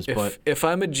GMs. But if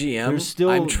I'm a GM,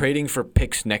 I'm trading for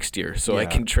picks next year so I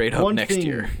can trade up next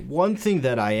year. One thing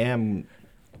that I don't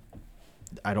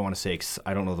want to say,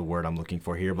 I don't know the word I'm looking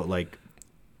for here, but like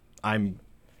I'm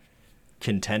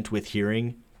content with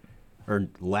hearing, or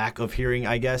lack of hearing,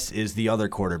 I guess, is the other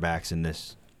quarterbacks in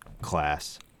this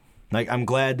class. Like, I'm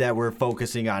glad that we're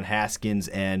focusing on Haskins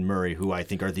and Murray, who I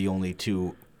think are the only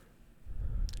two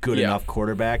good enough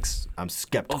quarterbacks. I'm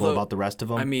skeptical about the rest of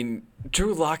them. I mean,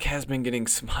 Drew Lock has been getting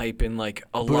some hype in like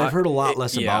a lot. But I've heard a lot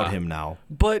less about him now.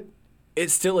 But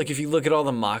it's still like, if you look at all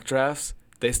the mock drafts,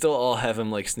 they still all have him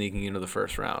like sneaking into the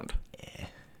first round. Yeah.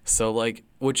 So like,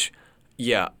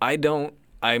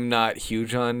 I'm not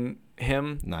huge on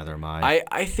him. Neither am I.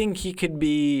 I think he could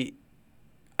be.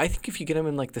 I think if you get him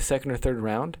in like the second or third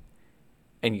round,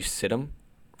 and you sit him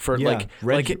for quote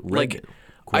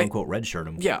unquote redshirt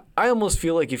him. Yeah, I almost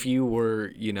feel like if you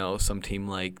were, some team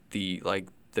like the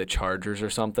Chargers or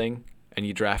something, and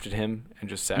you drafted him and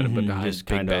just sat him behind just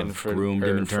Big kind Ben of groomed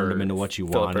him and turned him into what you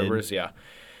Phillip wanted. Rivers,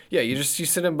 you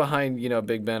sit him behind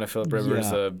Big Ben, a Phillip Rivers,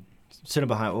 sit him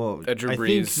behind a Drew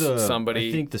Brees, somebody.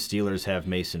 I think the Steelers have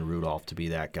Mason Rudolph to be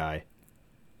that guy.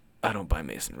 I don't buy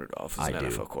Mason Rudolph as an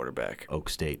NFL quarterback. Oak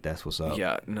State, that's what's up.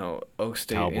 Yeah, no, Oak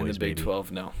State Cowboys, in the Big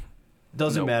 12, no.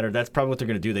 Doesn't matter. That's probably what they're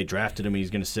going to do. They drafted him. He's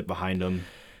going to sit behind him.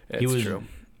 It's true.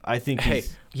 I think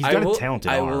he's got a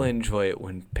talented arm. I will enjoy it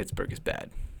when Pittsburgh is bad.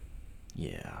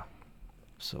 Yeah.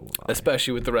 So will I.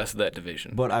 Especially with the rest of that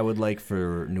division. But I would like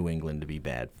for New England to be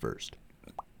bad first.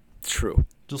 True.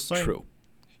 Just saying. True.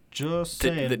 Just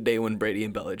saying. The day when Brady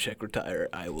and Belichick retire,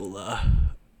 I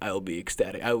will be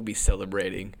ecstatic. I will be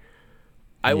celebrating.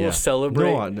 I will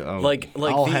celebrate.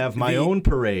 I'll have my own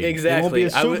parade. Exactly. It won't be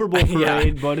a Super Bowl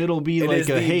parade, but it'll be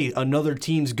hey, another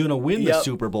team's going to win the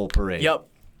Super Bowl parade.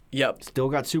 Yep. Still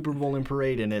got Super Bowl in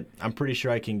parade in it. I'm pretty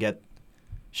sure I can get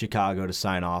Chicago to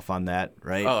sign off on that,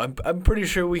 right? Oh, I'm pretty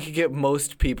sure we could get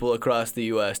most people across the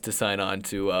U.S. to sign on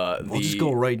to We'll just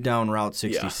go right down Route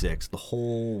 66 the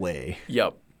whole way.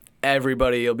 Yep.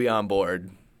 Everybody will be on board.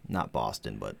 Not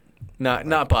Boston, but...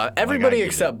 Not Boston. Everybody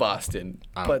except Boston.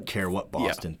 I don't care what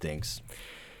Boston thinks.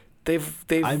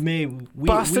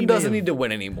 Boston doesn't need to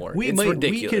win anymore. It's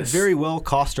ridiculous. We could very well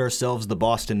cost ourselves the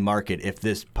Boston market if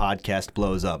this podcast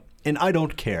blows up, and I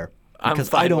don't care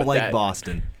because I don't like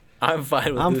Boston. I'm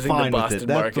fine with losing the Boston market.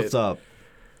 That's what's up.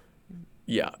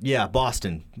 Yeah. Yeah,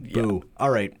 Boston. Boo. Yeah. All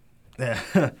right.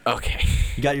 Okay.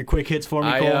 You got your quick hits for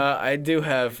me, Cole? I do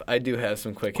have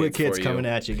some quick hits for you. Quick hits coming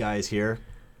at you guys here.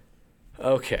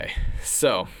 Okay,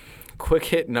 so quick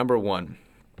hit number 1.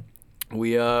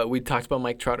 We talked about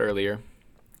Mike Trout earlier.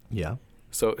 Yeah.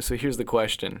 So here's the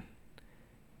question.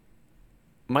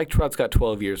 Mike Trout's got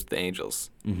 12 years with the Angels.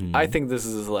 Mm-hmm. I think this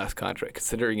is his last contract,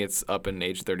 considering it's up in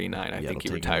age 39. I think he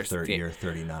retires at the end.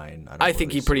 39. I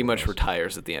think he pretty much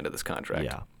retires at the end of this contract.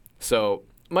 Yeah. So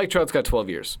Mike Trout's got 12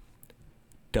 years.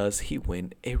 Does he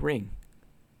win a ring?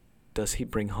 Does he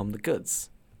bring home the goods?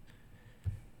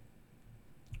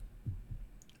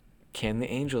 Can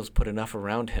the Angels put enough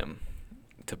around him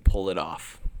to pull it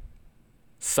off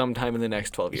sometime in the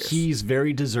next 12 years? He's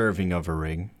very deserving of a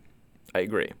ring. I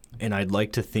agree. And I'd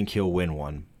like to think he'll win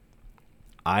one.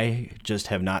 I just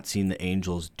have not seen the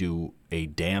Angels do a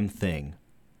damn thing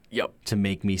to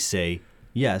make me say,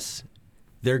 yes,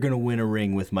 they're going to win a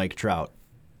ring with Mike Trout.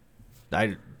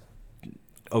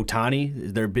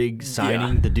 Ohtani, their big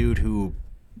signing, the dude who,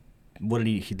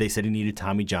 they said he needed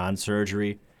Tommy John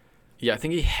surgery. Yeah, I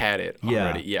think he had it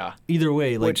already. Yeah. Either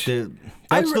way, like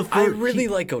I really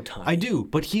like Ohtani. I do,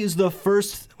 but he is the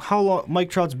first. How long? Mike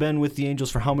Trout's been with the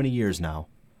Angels for how many years now?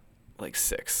 Like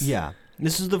 6. Yeah,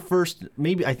 this is the first.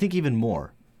 Maybe I think even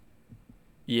more.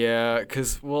 Yeah,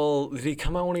 because did he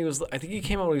come out when he was? I think he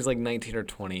came out when he was like 19 or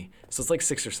 20. So it's like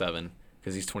 6 or 7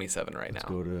 because he's 27 right now. Let's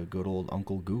go to good old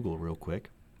Uncle Google real quick.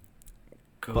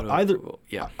 Google.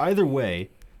 Either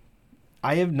way,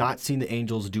 I have not seen the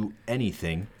Angels do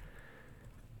anything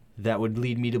that would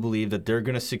lead me to believe that they're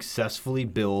going to successfully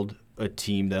build a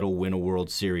team that'll win a World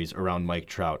Series around Mike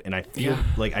Trout. And I feel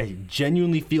like I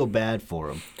genuinely feel bad for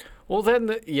him. Well,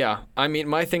 then, I mean,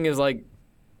 my thing is like,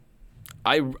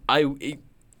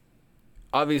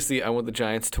 obviously I want the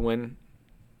Giants to win,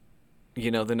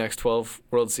 the next 12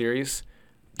 World Series.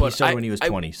 But he started when he was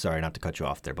 20. Sorry, not to cut you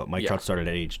off there, but Mike Trout started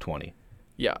at age 20.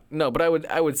 Yeah, no, but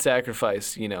I would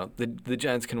sacrifice. The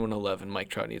Giants can win 11. Mike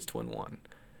Trout needs to win 1.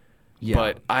 Yeah,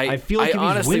 but I feel like if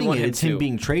he's winning it's him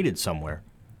being traded somewhere.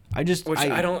 I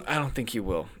don't think he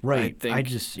will. Right. I think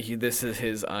this is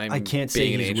his. I can't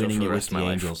say he's winning it with the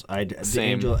Angels.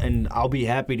 And I'll be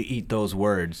happy to eat those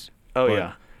words. Oh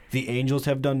yeah. The Angels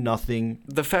have done nothing.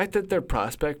 The fact that their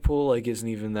prospect pool isn't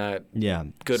even that good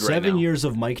right now. 7 years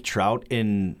of Mike Trout,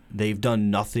 and they've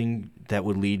done nothing that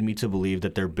would lead me to believe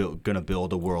that they're going to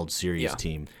build a World Series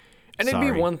team. And it'd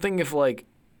be one thing if,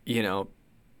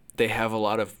 they have a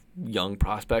lot of young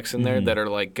prospects in there that are,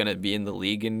 going to be in the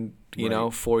league in,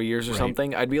 4 years or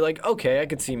something. I'd be like, okay, I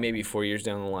could see maybe 4 years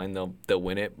down the line they'll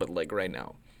win it, but, right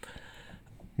now.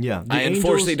 Yeah, I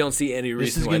unfortunately don't see any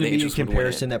reason why the Angels would win it. This is going to be a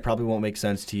comparison that probably won't make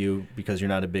sense to you because you're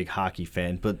not a big hockey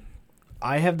fan, but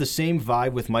I have the same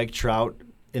vibe with Mike Trout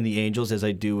in the Angels as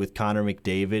I do with Connor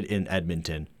McDavid in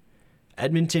Edmonton.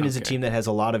 Edmonton is a team that has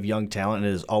a lot of young talent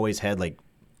and has always had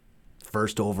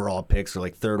first overall picks or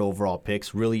third overall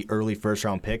picks, really early first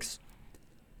round picks.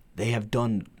 They have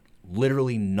done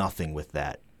literally nothing with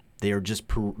that. They are just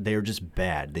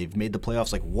bad. They've made the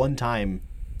playoffs one time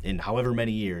in however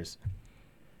many years.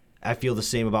 I feel the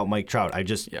same about Mike Trout.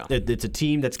 It's a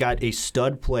team that's got a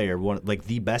stud player,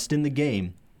 the best in the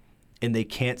game, and they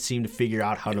can't seem to figure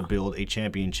out how to build a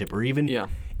championship or even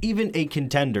a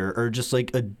contender or just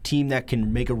a team that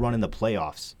can make a run in the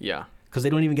playoffs. Yeah. Because they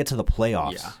don't even get to the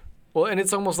playoffs. Yeah. Well, and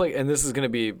it's almost and this is going to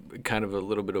be kind of a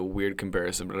little bit of a weird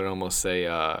comparison, but I'd almost say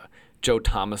Joe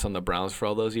Thomas on the Browns for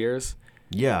all those years.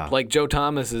 Yeah. Joe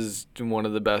Thomas is one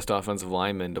of the best offensive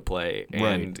linemen to play,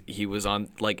 and he was on,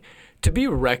 to be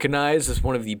recognized as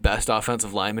one of the best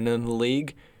offensive linemen in the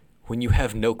league when you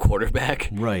have no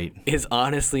quarterback is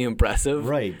honestly impressive.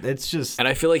 Right. It's just... And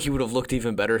I feel like he would have looked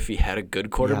even better if he had a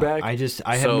good quarterback. Yeah,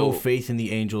 I have no faith in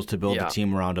the Angels to build a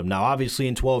team around him. Now, obviously,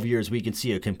 in 12 years, we can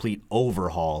see a complete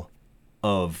overhaul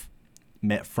of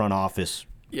front office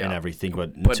and everything,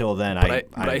 but until then,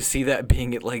 I see that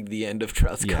being at the end of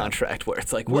Trout's contract, where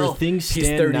it's things he's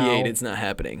 38, now, it's not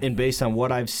happening. And based on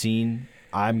what I've seen,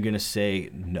 I'm gonna say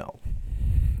no.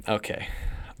 Okay.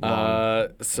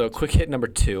 So quick hit number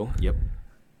 2. Yep.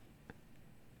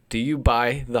 Do you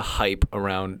buy the hype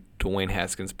around Dwayne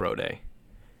Haskins' pro day?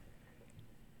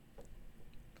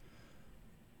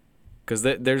 Because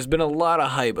there's been a lot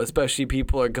of hype, especially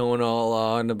people are going all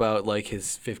on about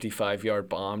his 55-yard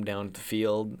bomb down the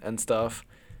field and stuff.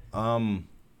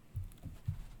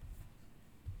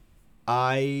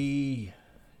 I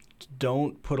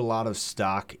don't put a lot of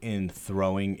stock in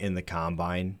throwing in the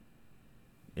combine,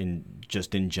 in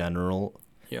general.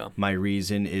 Yeah. My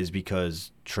reason is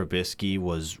because Trubisky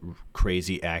was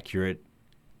crazy accurate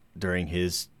during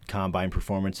his combine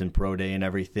performance and pro day and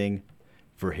everything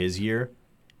for his year.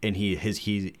 And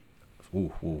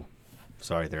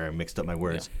sorry there, I mixed up my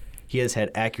words. Yeah. He has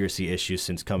had accuracy issues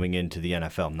since coming into the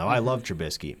NFL. Now, I love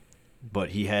Trubisky, but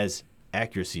he has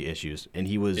accuracy issues. And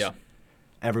he was,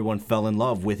 everyone fell in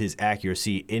love with his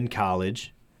accuracy in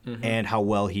college and how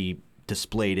well he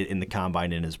displayed it in the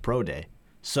combine in his pro day.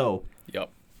 So,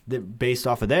 based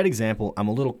off of that example, I'm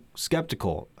a little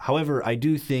skeptical. However, I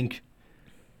do think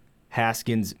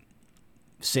Haskins,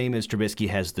 same as Trubisky,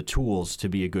 has the tools to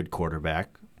be a good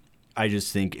quarterback. I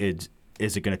just think is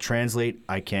it going to translate?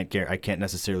 I can't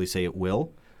necessarily say it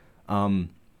will.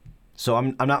 So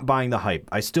I'm not buying the hype.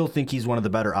 I still think he's one of the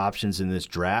better options in this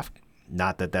draft.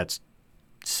 Not that that's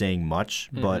saying much,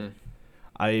 but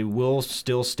I will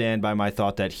still stand by my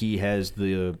thought that he has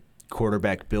the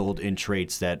quarterback build and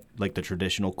traits that, the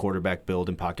traditional quarterback build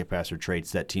and pocket passer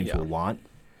traits that teams will want.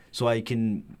 So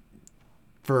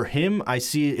for him, I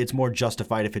see it's more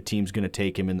justified if a team's going to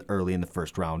take him early in the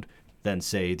first round than,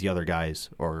 say, the other guys.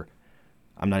 Or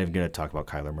I'm not even going to talk about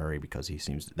Kyler Murray because he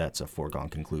seems that's a foregone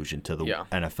conclusion to the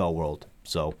NFL world.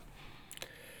 So,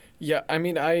 Yeah, I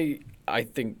mean, I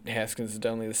think Haskins is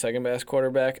definitely the second best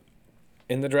quarterback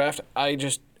in the draft.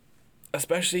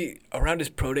 Especially around his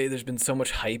pro day, there's been so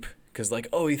much hype because, like,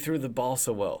 oh, he threw the ball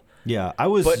so well. Yeah, I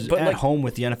was at home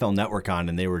with the NFL Network on,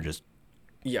 and they were just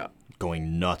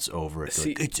going nuts over it.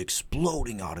 See, it's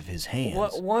exploding out of his hands.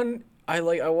 I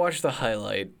watched the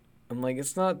highlight. I'm like,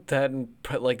 it's not that,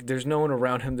 there's no one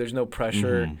around him. There's no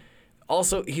pressure. Mm-hmm.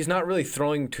 Also, he's not really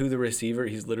throwing to the receiver.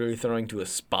 He's literally throwing to a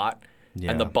spot.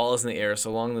 Yeah. And the ball is in the air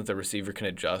so long that the receiver can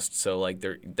adjust. So,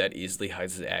 that easily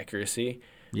hides his accuracy.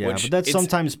 Yeah, but that's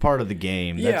sometimes part of the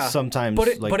game. That's sometimes but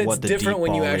it's different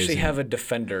when you actually have a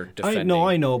defender defending.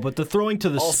 I know, but the throwing to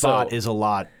the spot is a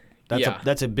lot.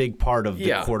 That's a big part of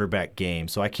the quarterback game.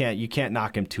 So you can't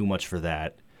knock him too much for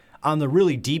that. On the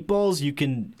really deep balls, you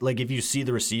can, if you see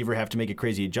the receiver have to make a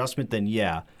crazy adjustment, then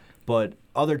yeah. But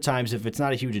other times, if it's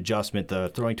not a huge adjustment, the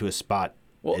throwing to a spot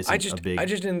isn't a big... I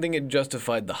just didn't think it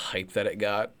justified the hype that it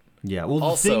got. Yeah, well,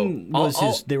 the thing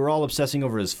was they were all obsessing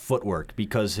over his footwork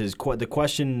because the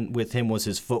question with him was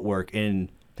his footwork,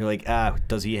 and they're like,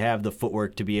 does he have the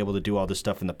footwork to be able to do all this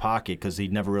stuff in the pocket? Because he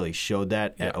never really showed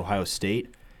that at Ohio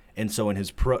State, and so at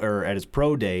his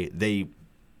pro day, they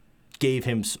gave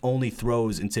him only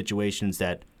throws in situations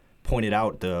that pointed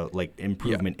out the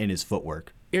improvement in his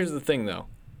footwork. Here's the thing, though.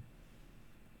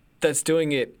 That's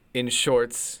doing it in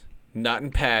shorts, not in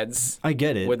pads. I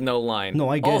get it. With no line. No,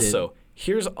 I get it. Also,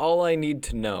 here's all I need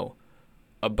to know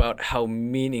about how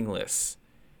meaningless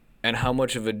and how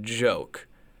much of a joke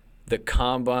the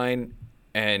combine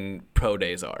and pro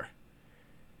days are.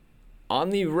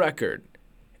 On the record,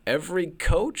 every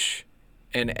coach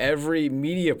and every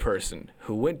media person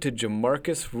who went to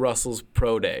Jamarcus Russell's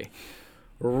pro day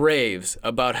raves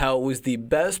about how it was the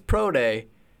best pro day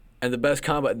and the best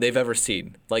combine they've ever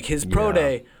seen. His pro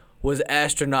day was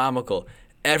astronomical.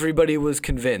 Everybody was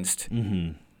convinced.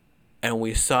 Mm-hmm. And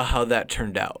we saw how that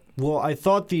turned out. Well, I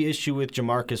thought the issue with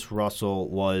Jamarcus Russell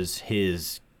was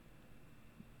his,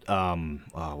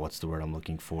 what's the word I'm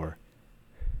looking for?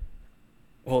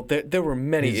 Well, there were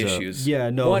many issues.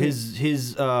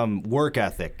 His work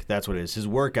ethic. That's what it is. His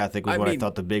work ethic was I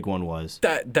thought the big one was.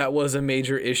 That was a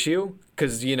major issue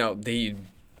because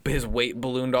his weight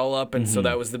ballooned all up, and so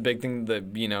that was the big thing.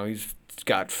 He's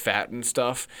got fat and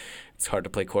stuff. It's hard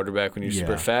to play quarterback when you're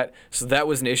super fat. So that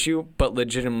was an issue, but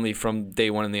legitimately from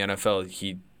day one in the NFL,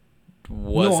 he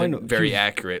wasn't very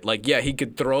accurate. He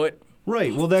could throw it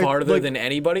farther than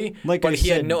anybody, but he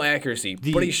had no accuracy.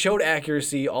 But he showed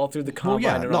accuracy all through the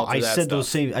combine and all through that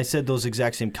stuff. I said those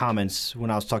exact same comments when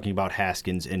I was talking about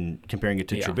Haskins and comparing it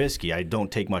to Trubisky. I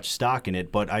don't take much stock in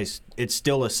it, but it's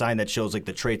still a sign that shows the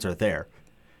traits are there.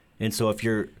 And so if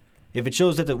it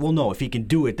shows that if he can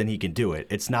do it, then he can do it.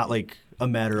 It's not a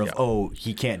matter of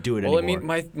he can't do it anymore. Well, I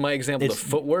mean, my example of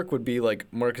footwork would be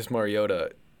Marcus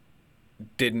Mariota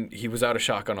he was out of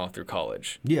shotgun all through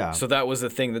college. Yeah. So that was the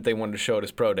thing that they wanted to show at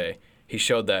his pro day. He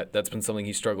showed that. That's been something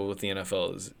he struggled with in the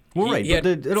NFL.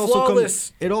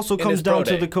 It also comes down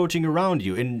to the coaching around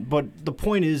you. But the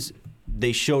point is,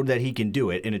 they showed that he can do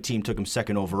it, and a team took him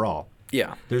second overall.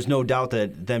 Yeah. There's no doubt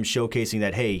that them showcasing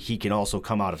that, hey, he can also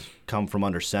come from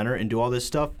under center and do all this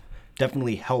stuff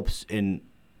definitely helps in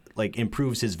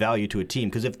improves his value to a team.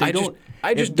 Because if they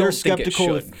I just don't think it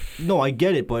should. No, I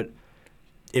get it, but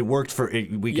it worked for.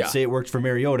 We could say it worked for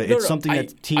Mariota. It's something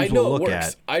that teams will look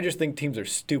at. I just think teams are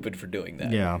stupid for doing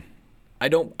that. Yeah. I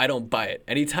don't buy it.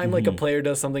 Anytime a player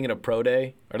does something at a pro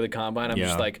day or the combine, I'm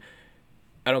just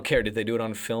I don't care. Did they do it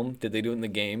on film? Did they do it in the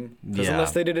game? Because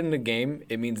unless they did it in the game,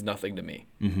 it means nothing to me.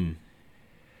 Mm-hmm.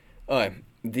 All right.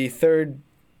 The third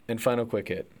and final quick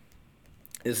hit.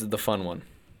 This is the fun one.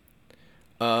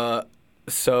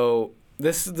 So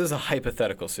this is a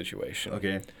hypothetical situation.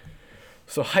 Okay.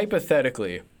 So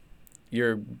hypothetically,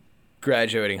 you're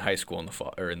graduating high school in the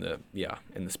fall or in the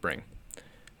spring.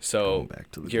 So going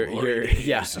back to the glory.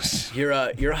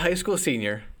 you're a high school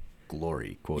senior.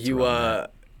 Glory quotes.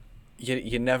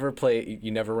 You never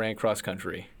ran cross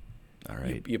country. All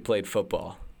right. You played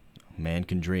football. Man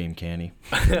can dream, can he?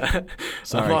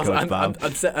 Sorry, Coach Bob.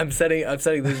 I'm setting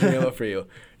this dream up for you.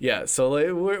 Yeah. So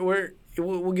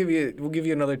we'll give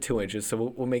you another 2 inches.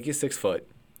 So we'll make you 6 foot.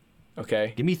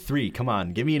 Okay. Give me 3. Come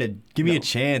on. Give me a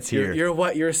chance here.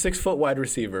 You're a 6 foot wide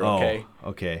receiver. Okay. Oh,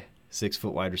 okay. 6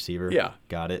 foot wide receiver. Yeah.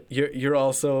 Got it. You're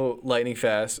also lightning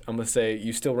fast. I'm gonna say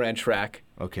you still ran track.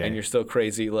 Okay. And you're still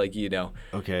crazy,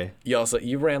 Okay.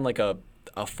 You ran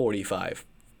a 45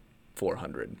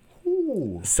 400.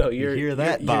 Ooh. So you hear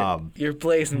that, Bob? You're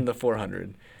blazing the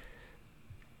 400.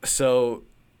 So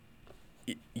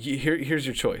here's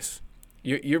your choice.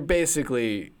 You're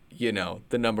basically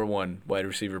the number one wide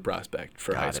receiver prospect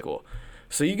for high school.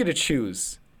 So you get to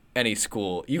choose any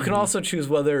school. You can also choose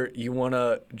whether you want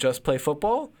to just play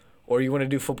football or you want to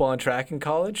do football and track in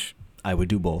college. I would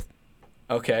do both.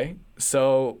 Okay.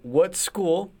 So what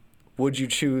school would you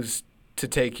choose to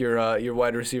take your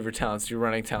wide receiver talents, your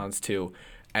running talents to,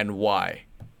 and why?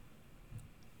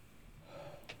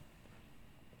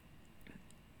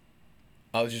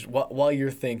 I'll just while you're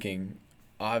thinking,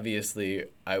 obviously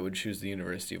I would choose the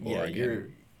University of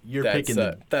Oregon. You're picking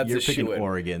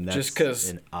Oregon. That's just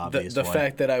because the one.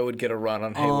 fact that I would get a run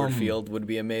on Hayward Field would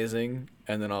be amazing,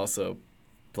 and then also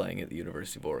playing at the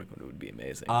University of Oregon would be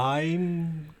amazing.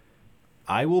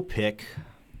 I will pick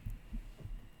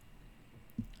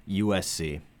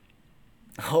USC.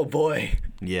 Oh boy.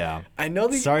 Yeah. I know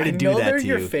they're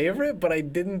your favorite, but I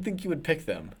didn't think you would pick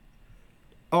them.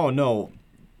 Oh no.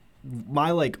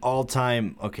 My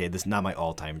all-time, okay, this is not my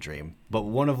all-time dream, but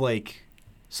one of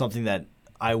something that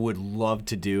I would love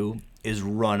to do is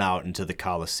run out into the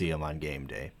Coliseum on game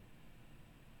day.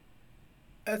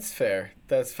 That's fair.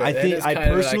 That's fair. I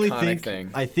personally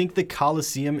think the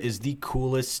Coliseum is the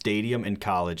coolest stadium in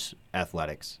college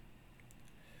athletics,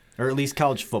 or at least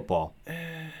college football.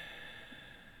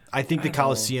 I think the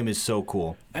Coliseum is so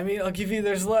cool. I mean, I'll give you.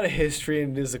 There's a lot of history,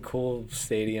 and it is a cool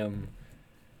stadium.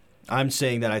 I'm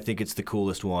saying that I think it's the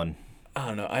coolest one. I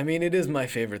don't know. I mean, it is my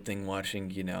favorite thing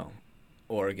watching,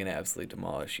 Oregon absolutely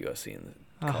demolish USC in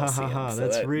the Coliseum.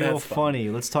 That's funny.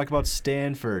 Let's talk about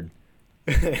Stanford.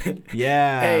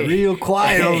 Yeah, real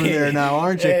quiet over there now,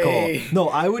 aren't you, Cole? No,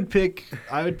 I would pick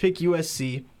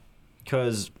USC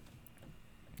because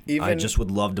I just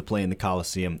would love to play in the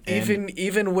Coliseum.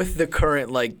 Even with the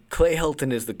current, Clay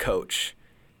Helton is the coach,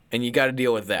 and you got to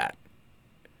deal with that.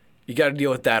 You got to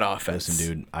deal with that offense.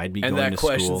 Listen, dude, I'd be going to school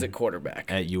question's at quarterback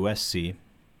at USC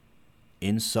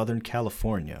in Southern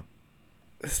California.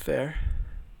 That's fair.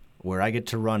 Where I get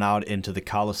to run out into the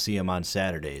Coliseum on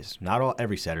Saturdays. Not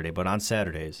every Saturday, but on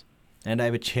Saturdays. And I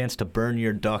have a chance to burn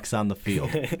your ducks on the field.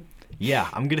 Yeah,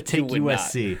 I'm going to take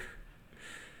USC.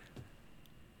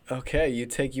 Not. Okay, you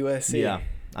take USC. Yeah,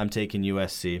 I'm taking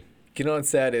USC. You know what's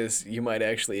sad is you might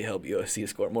actually help USC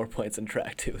score more points in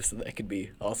track too, so that could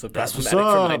be also problematic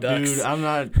for my Ducks.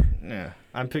 Dude,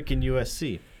 I'm picking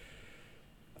USC.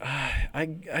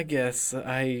 I guess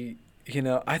I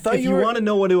thought if you want to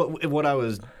know what I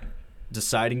was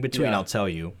deciding between, I'll tell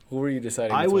you. Who were you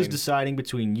deciding between? I was deciding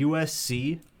between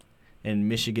USC and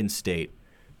Michigan State.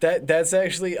 That's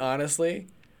actually, honestly,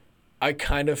 I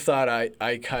kind of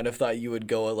thought you would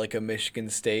go at a Michigan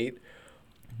State.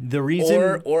 The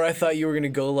reason, or I thought you were gonna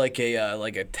go like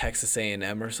a Texas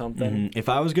A&M or something. Mm-hmm. If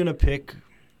I was gonna pick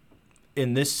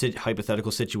in this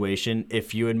hypothetical situation,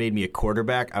 if you had made me a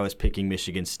quarterback, I was picking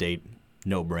Michigan State,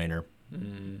 no brainer.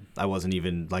 I wasn't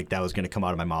even that was gonna come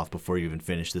out of my mouth before you even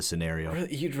finished the scenario.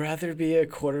 Really? You'd rather be a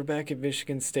quarterback at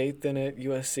Michigan State than at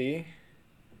USC?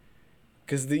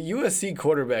 Because the USC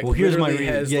quarterback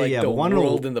has the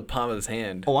world in the palm of his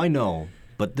hand. Oh, I know,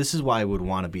 but this is why I would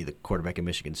want to be the quarterback at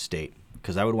Michigan State.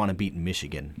 Because I would want to beat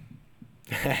Michigan.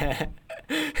 That's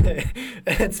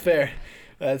fair.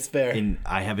 That's fair. And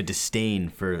I have a disdain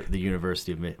for the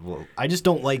University of Michigan. Well, I just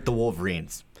don't like the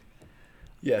Wolverines.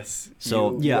 Yes.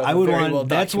 So I would want.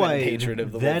 That's why.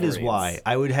 That is why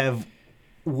I would have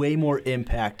way more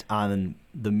impact on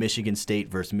the Michigan State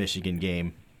versus Michigan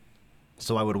game.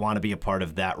 So I would want to be a part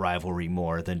of that rivalry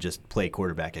more than just play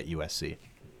quarterback at USC.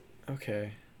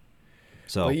 Okay.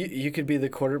 So well, you could be the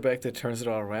quarterback that turns it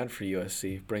all around for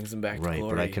USC, brings them back to glory. Right,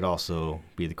 but I could also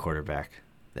be the quarterback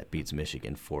that beats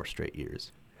Michigan 4 straight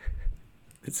years.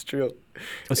 It's true.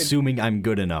 Assuming I'm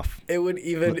good enough. It would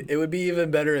be even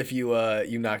better if you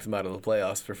knocked them out of the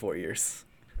playoffs for 4 years.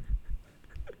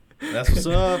 That's what's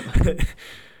up.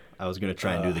 I was gonna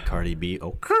try and do the Cardi B.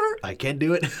 Oh, I can't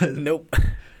do it. Nope.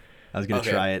 I was gonna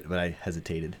try it, but I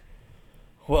hesitated.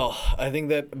 Well, I think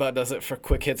that about does it for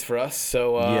quick hits for us.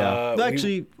 So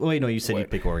actually, wait, no, you said you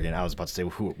pick Oregon. I was about to say,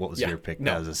 what was your pick?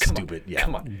 No, that was stupid.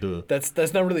 Come on. Duh.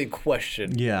 That's not really a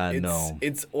question. Yeah, no.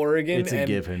 It's Oregon. It's a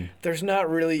given. There's not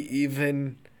really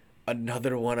even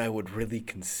another one I would really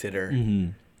consider.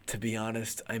 To be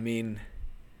honest, I mean,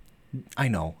 I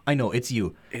know. It's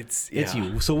you. It's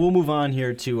you. So we'll move on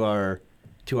here to our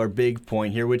big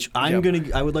point here, which I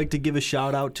would like to give a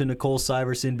shout out to Nicole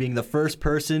Syverson being the first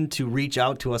person to reach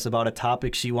out to us about a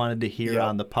topic she wanted to hear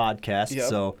on the podcast. Yep.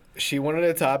 So she wanted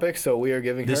a topic, so we are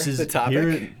giving her the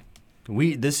topic.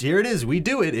 Here it is. We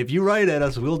do it. If you write at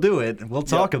us, we'll do it. We'll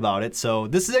talk about it. So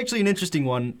this is actually an interesting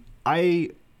one.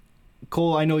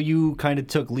 Cole, I know you kind of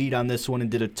took lead on this one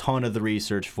and did a ton of the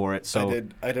research for it. So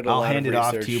I did I'll hand it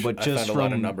off to you. But just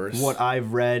from what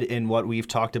I've read and what we've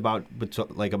talked about,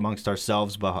 amongst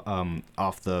ourselves,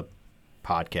 off the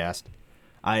podcast,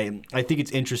 I think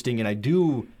it's interesting, and I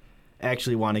do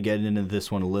actually want to get into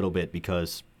this one a little bit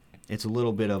because it's a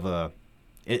little bit of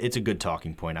it's a good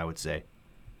talking point, I would say.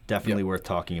 Definitely worth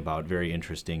talking about. Very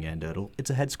interesting, and it's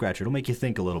a head scratcher. It'll make you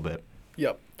think a little bit.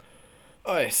 Yep.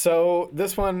 All right, so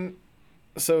this one,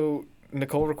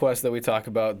 Nicole requests that we talk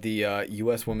about the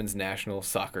U.S. women's national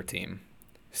soccer team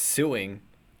suing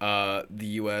the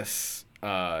U.S.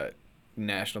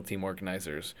 National team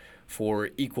organizers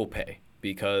for equal pay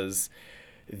because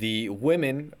the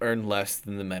women earn less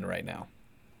than the men right now.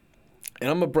 And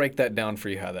I'm going to break that down for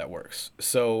you how that works.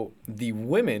 So the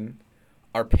women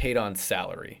are paid on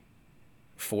salary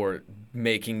for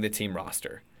making the team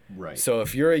roster. Right. So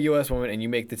if you're a U.S. woman and you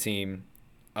make the team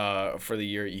for the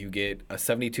year, you get a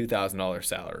 $72,000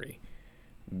 salary,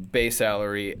 base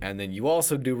salary, and then you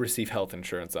also do receive health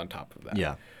insurance on top of that.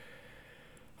 Yeah.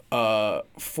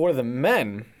 For the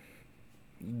men,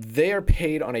 they are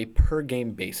paid on a per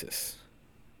game basis.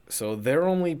 So they're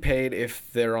only paid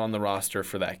if they're on the roster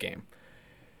for that game.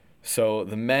 So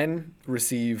the men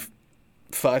receive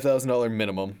 $5,000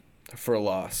 minimum for a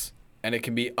loss, and it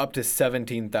can be up to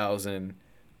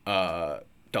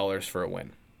 $17,000 for a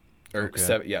win.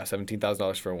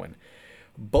 $17,000 for a win.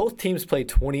 Both teams play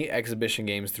 20 exhibition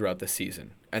games throughout the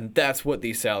season, and that's what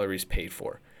these salaries paid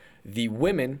for. The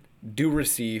women do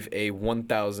receive a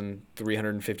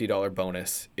 $1,350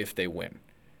 bonus if they win.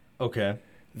 Okay.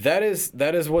 That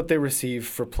is what they receive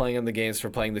for playing in the games, for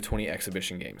playing the 20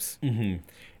 exhibition games. Mm-hmm.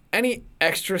 Any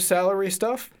extra salary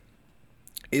stuff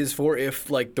is for if,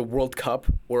 like, the World Cup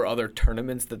or other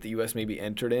tournaments that the U.S. may be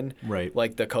entered in, right?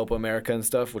 Like the Copa America and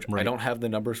stuff, which right. I don't have the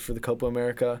numbers for the Copa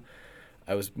America.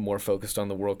 I was more focused on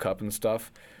the World Cup and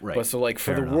stuff. Right. But so, like,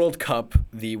 for the World Cup,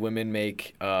 the women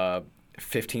make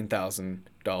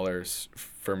 $15,000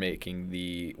 for making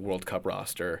the World Cup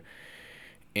roster,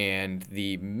 and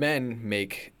the men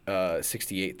make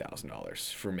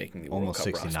 $68,000 for making the World Cup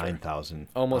roster.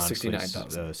 Almost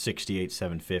 $69,000.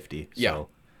 $68,750. Yeah. So.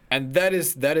 And that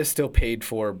is still paid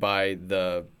for by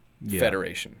the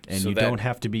federation. And so you don't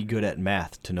have to be good at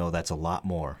math to know that's a lot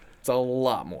more. It's a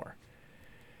lot more.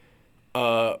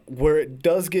 Where it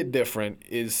does get different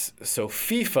is, so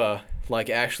FIFA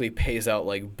actually pays out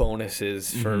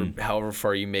bonuses for however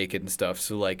far you make it and stuff.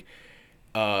 So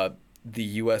the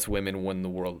U.S. women won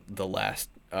the last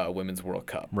Women's World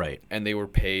Cup. Right. And they were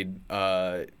paid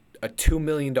a $2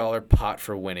 million pot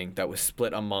for winning that was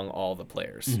split among all the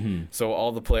players. Mm-hmm. So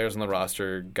all the players on the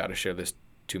roster got to share this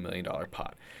 $2 million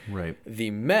pot. Right. The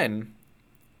men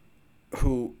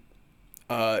who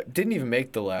didn't even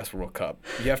make the last World Cup.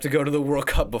 You have to go to the World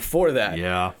Cup before that.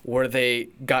 Yeah. Where they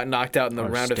got knocked out in the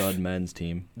round of... stud men's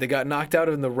team. They got knocked out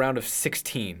in the round of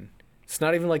 16. It's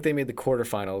not even like they made the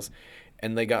quarterfinals,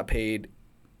 and they got paid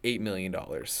 $8 million,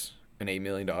 an $8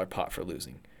 million pot for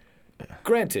losing.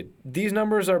 Granted, these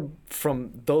numbers are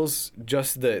from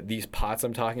these pots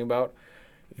I'm talking about.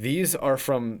 These are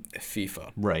from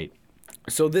FIFA. Right.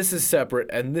 So this is separate,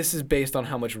 and this is based on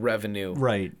how much revenue.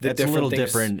 Right. That's a little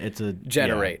different. It's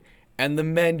generate, and the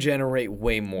men generate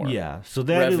way more. Yeah. So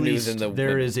that at least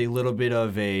there is a little bit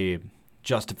of a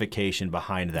justification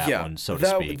behind that one, so to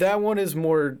speak. That one is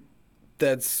more.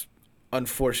 That's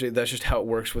unfortunate. That's just how it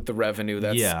works with the revenue.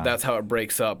 That's how it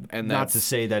breaks up, and not to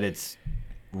say that it's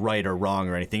right or wrong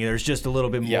or anything. There's just a little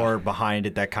bit more behind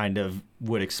it that kind of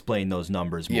would explain those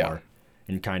numbers more,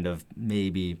 and kind of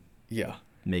maybe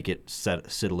make it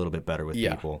sit a little bit better with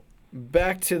people.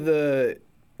 Back to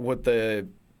what the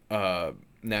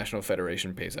National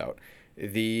Federation pays out.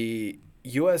 The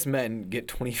U.S. men get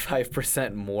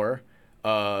 25% more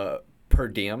per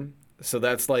diem. So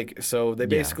that's they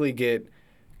basically get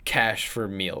cash for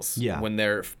meals when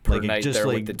they're per night there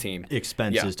with the team.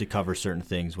 Expenses to cover certain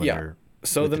things when they're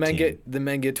so the men get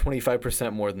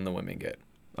 25% more than the women get.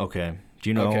 Okay. Do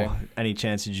you know any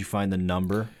chance did you find the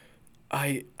number?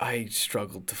 I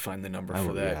struggled to find the number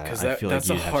for that because that's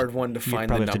a hard one to find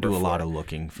the number for. You probably have to do a lot of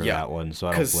looking for that one, so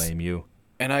I don't blame you.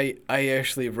 And I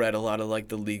actually read a lot of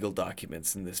the legal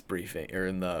documents in this briefing or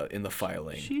in the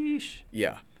filing. Sheesh.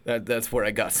 Yeah, that's where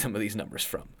I got some of these numbers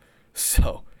from.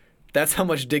 So that's how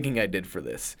much digging I did for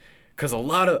this. Because a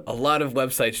lot of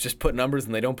websites just put numbers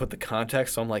and they don't put the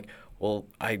context. So I'm like, well,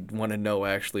 I want to know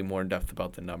actually more in depth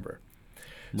about the number.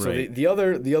 Right.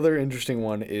 So the other interesting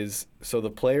one is, so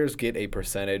the players get a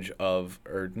percentage of,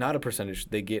 or not a percentage,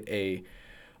 they get a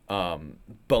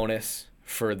bonus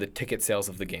for the ticket sales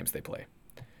of the games they play.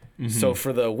 Mm-hmm. So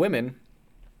for the women,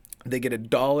 they get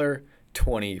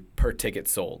 $1.20 per ticket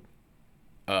sold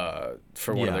for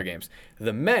one of their games.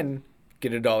 The men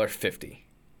get $1.50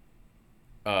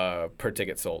 per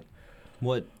ticket sold.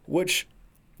 What? Which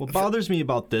What bothers me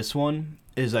about this one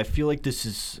is I feel like this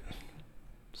is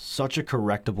such a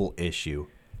correctable issue.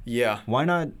 Yeah. Why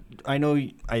not? I know.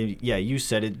 You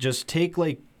said it. Just take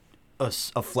like a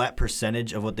flat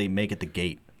percentage of what they make at the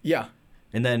gate. Yeah.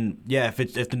 And then if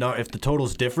the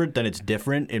total's different, then it's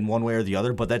different in one way or the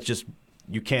other. But that's just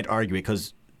you can't argue it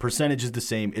because percentage is the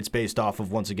same. It's based off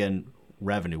of once again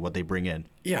revenue, what they bring in.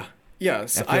 Yeah. Yeah,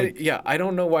 so I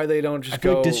don't know why they don't just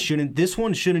go. I feel like this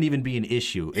one shouldn't even be an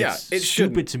issue. Yeah, it's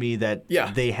stupid to me that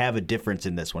they have a difference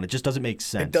in this one. It just doesn't make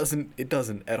sense. It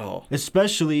doesn't at all.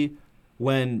 Especially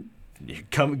when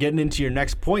getting into your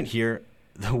next point here,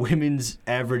 the women's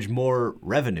average more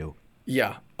revenue.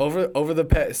 Yeah, over the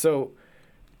past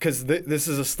because this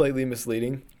is a slightly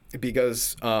misleading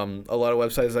because a lot of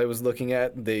websites I was looking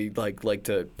at they like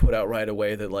to put out right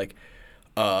away that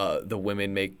the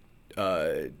women make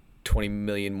 20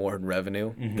 million more in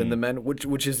revenue than the men,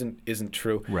 which isn't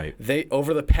true. Right. They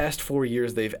over the past 4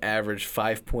 years they've averaged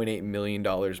 $5.8 million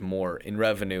more in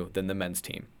revenue than the men's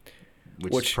team.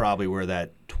 Which is probably where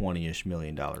that $20-ish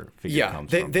million figure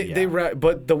comes from.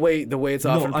 But the way it's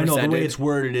often presented, I know the way it's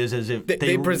worded is as if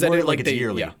they present it like it's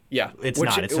yearly. Yeah. It's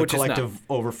not. It's a collective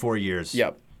over 4 years.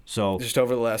 Yep. So just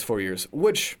over the last 4 years,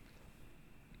 which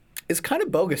is kind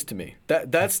of bogus to me.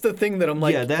 That's the thing that I'm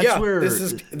like, where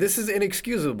this is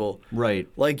inexcusable. Right.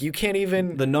 Like you can't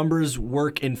even the numbers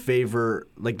work in favor,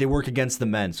 like they work against the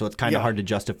men, so it's kind of hard to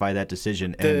justify that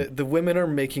decision. The women are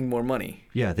making more money.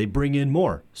 Yeah, they bring in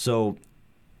more. So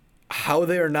how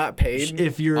they are not paid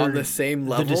on the same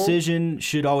level. The decision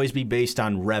should always be based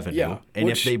on revenue. Yeah, and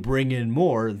if they bring in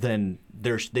more, then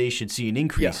they should see an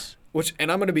increase. Yeah. And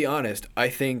I'm going to be honest, I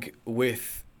think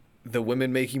with the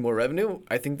women making more revenue,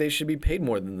 I think they should be paid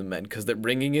more than the men because they're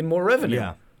bringing in more revenue.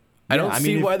 Yeah. I don't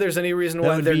see why there's any reason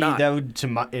why they're not.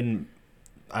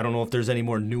 I don't know if there's any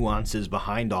more nuances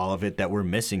behind all of it that we're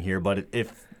missing here, but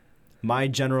if my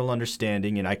general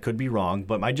understanding, and I could be wrong,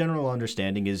 but my general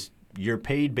understanding is you're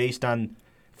paid based on,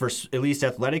 for at least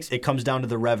athletics, it comes down to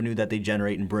the revenue that they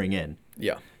generate and bring in.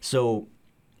 Yeah. So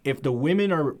if the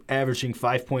women are averaging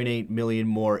 $5.8 million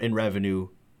more in revenue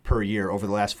per year over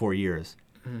the last 4 years,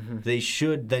 they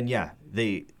should then,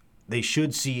 they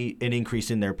should see an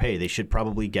increase in their pay. They should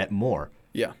probably get more.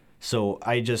 Yeah. So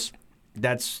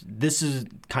this is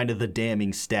kind of the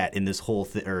damning stat in this whole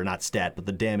thing, or not stat, but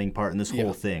the damning part in this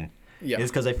whole thing. Yeah.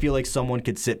 Is because I feel like someone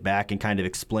could sit back and kind of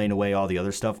explain away all the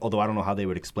other stuff, although I don't know how they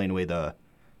would explain away the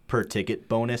per ticket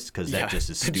bonus because that just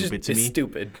is stupid to me. It's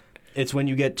stupid. It's when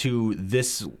you get to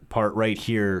this part right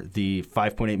here, the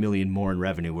 $5.8 million more in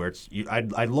revenue, where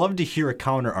I'd love to hear a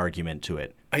counter argument to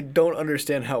it. I don't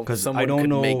understand how someone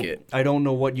could make it. I don't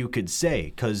know what you could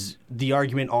say because the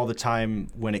argument all the time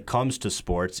when it comes to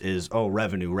sports is,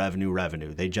 revenue.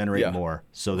 They generate more,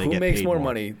 so they get paid more. Who makes more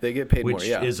money? They get paid more.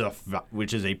 Yeah,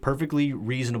 which is a perfectly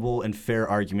reasonable and fair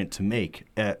argument to make.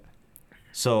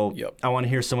 So I want to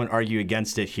hear someone argue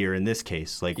against it here in this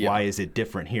case. Why is it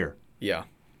different here? Yeah.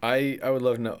 I would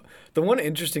love to know. The one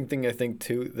interesting thing I think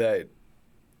too that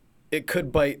it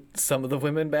could bite some of the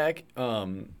women back,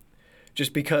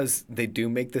 just because they do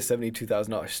make the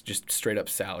 $72,000 just straight up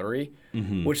salary,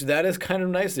 which that is kind of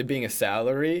nice. It being a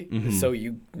salary, so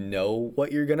you know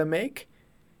what you're gonna make,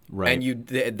 right? And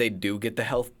they do get the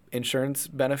health insurance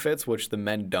benefits, which the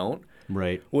men don't,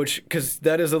 right? Because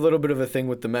that is a little bit of a thing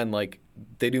with the men. Like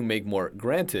they do make more.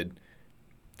 Granted,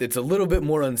 it's a little bit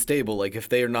more unstable. Like if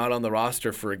they are not on the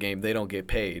roster for a game, they don't get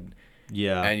paid.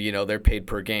 Yeah. And they're paid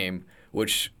per game,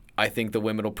 which I think the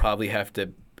women will probably have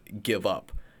to give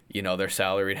up. Their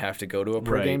salary would have to go to a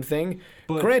per game thing.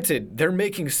 But granted, they're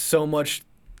making so much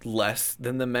less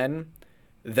than the men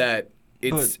that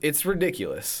it's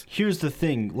ridiculous. Here's the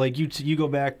thing. Like you go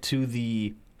back to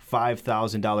the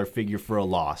 $5,000 figure for a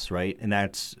loss, right? And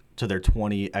that's to their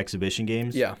 20 exhibition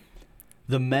games. Yeah.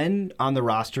 The men on the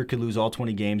roster could lose all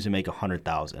 20 games and make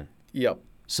 $100,000. Yep.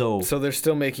 So they're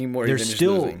still making more. They're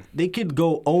still they could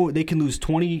they can lose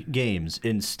 20 games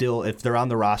and still, if they're on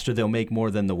the roster, they'll make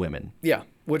more than the women. Yeah,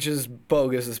 which is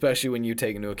bogus, especially when you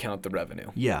take into account the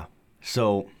revenue. Yeah.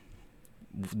 So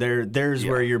there's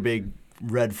where your big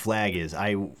red flag is.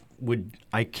 I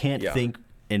can't think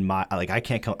in my I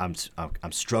can't come.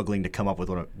 I'm struggling to come up with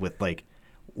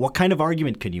what kind of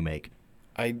argument can you make?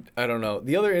 I don't know.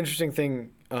 The other interesting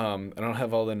thing, I don't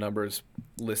have all the numbers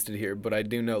listed here, but I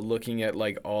do know looking at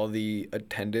all the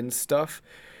attendance stuff,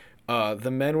 the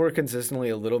men were consistently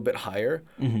a little bit higher,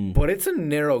 but it's a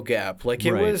narrow gap.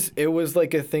 It was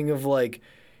like a thing of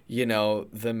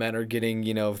the men are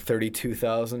getting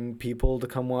 32,000 people to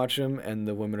come watch them, and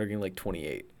the women are getting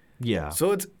 28. Yeah.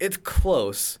 So it's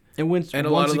close. And once a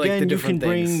lot of again, the different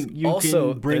things. You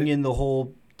can bring in the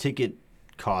whole ticket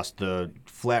cost, the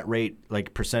flat rate,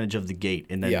 like percentage of the gate,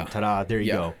 and then ta-da, there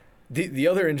you go. The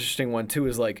other interesting one too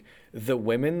is like the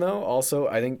women though. Also,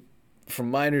 I think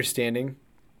from my understanding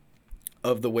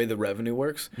of the way the revenue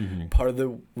works, part of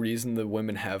the reason the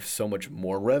women have so much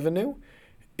more revenue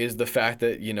is the fact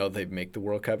that, they make the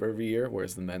World Cup every year,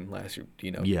 whereas the men last year,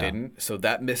 didn't. So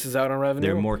that misses out on revenue.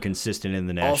 They're more consistent in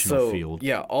the national field.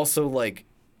 Yeah. Also, like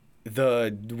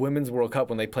the Women's World Cup,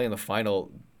 when they play in the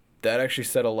final, that actually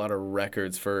set a lot of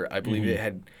records for, I believe it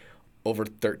had over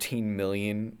 13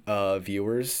 million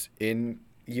viewers in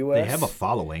U.S. They have a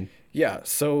following. Yeah.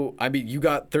 So, I mean, you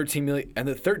got 13 million, and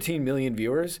the 13 million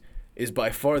viewers is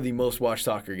by far the most watched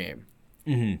soccer game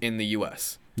in the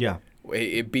U.S. Yeah.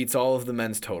 It beats all of the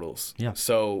men's totals. Yeah.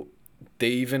 So they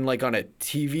even, like, on a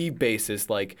TV basis,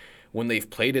 like, when they've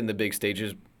played in the big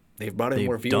stages, they've brought in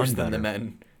more viewers than the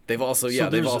men. They've also,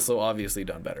 they've also obviously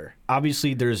done better.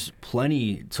 Obviously, there's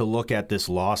plenty to look at this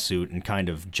lawsuit and kind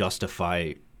of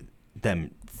justify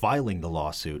them filing the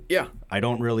lawsuit. Yeah. I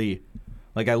don't really,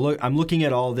 I'm looking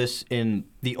at all this, and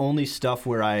the only stuff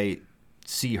where I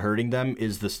see hurting them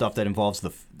is the stuff that involves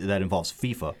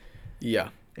FIFA. Yeah.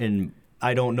 And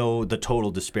I don't know the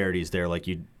total disparities there. Like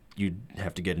you'd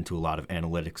have to get into a lot of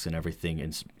analytics and everything,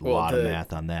 and a lot of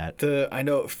math on that. I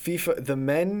know FIFA. The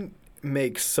men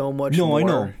make so much more.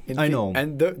 No, I know.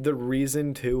 And the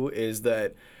reason too is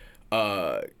that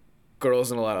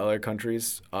girls in a lot of other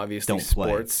countries, obviously,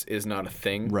 sports is not a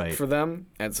thing for them,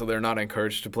 and so they're not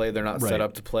encouraged to play. They're not set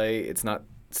up to play. It's not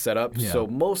set up. Yeah. So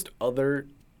most other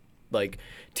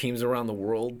teams around the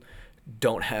world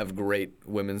don't have great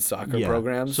women's soccer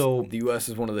programs. So the U.S.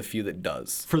 is one of the few that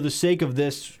does. For the sake of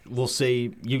this, we'll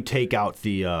say you take out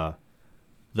the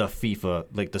FIFA,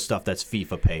 like the stuff that's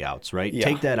FIFA payouts, right? Yeah.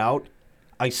 Take that out.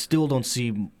 I still don't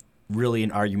see really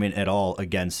an argument at all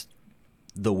against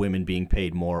the women being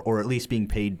paid more, or at least being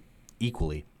paid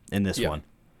equally in this one.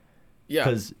 Yeah.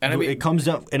 Because it comes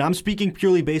up, and I'm speaking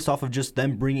purely based off of just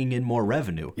them bringing in more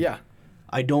revenue. Yeah.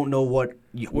 I don't know what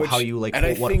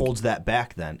holds that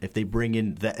back then. If they bring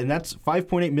in that, and that's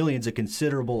 5.8 million is a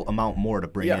considerable amount more to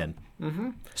bring in. Mm-hmm.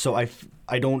 So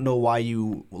I don't know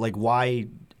why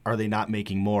are they not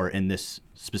making more in this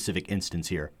specific instance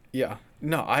here? Yeah.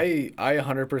 No, I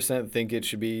 100% think it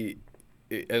should be,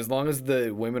 as long as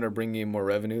the women are bringing in more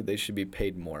revenue, they should be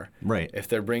paid more. Right. If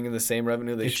they're bringing the same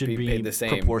revenue, they should be paid the same.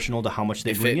 Proportional to how much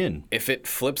they bring in. If it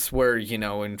flips where,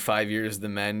 in 5 years the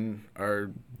men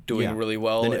are doing really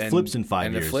well, then it flips in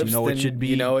 5 years. It should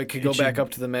be. It could go back up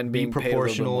to the men being proportional, paid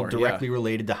a little more. Directly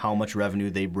related to how much revenue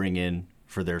they bring in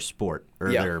for their sport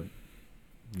or their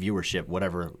viewership,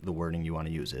 whatever the wording you want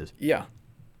to use is. Yeah,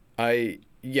 I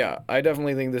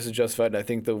definitely think this is justified. I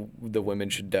think the women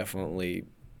should definitely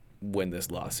win this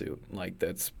lawsuit.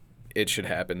 It should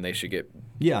happen. They should get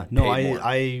paid more.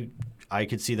 I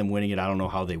could see them winning it. I don't know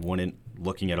how they wouldn't.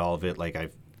 Looking at all of it, like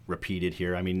I've repeated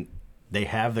here, I mean, they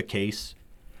have the case.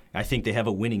 I think they have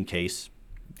a winning case.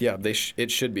 Yeah, it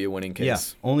should be a winning case.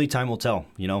 Yeah, only time will tell.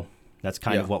 That's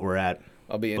kind of what we're at.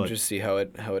 I'll be interested to see how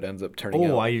it ends up turning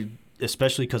out.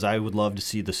 Especially because I would love to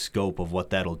see the scope of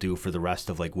what that'll do for the rest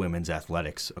of women's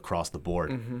athletics across the board.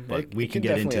 Mm-hmm. But we can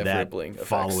get into that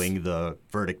following the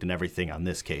verdict and everything on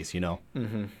this case.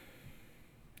 Mm-hmm.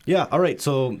 Yeah. All right.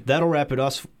 So that'll wrap it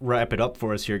up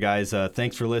for us here, guys.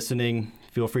 Thanks for listening.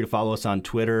 Feel free to follow us on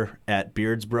Twitter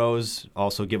 @BeardsBros.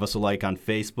 Also, give us a like on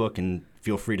Facebook, and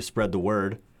feel free to spread the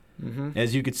word. Mm-hmm.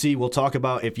 As you can see, we'll talk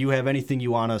about, if you have anything you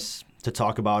want us to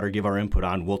talk about or give our input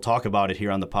on, we'll talk about it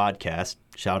here on the podcast.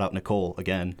 Shout out Nicole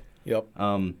again. Yep.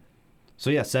 So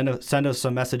yeah, send us a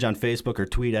message on Facebook or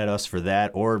tweet at us for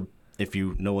that, or if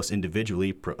you know us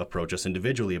individually, approach us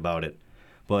individually about it.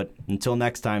 But until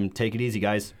next time, take it easy,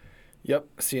 guys. Yep.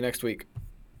 See you next week.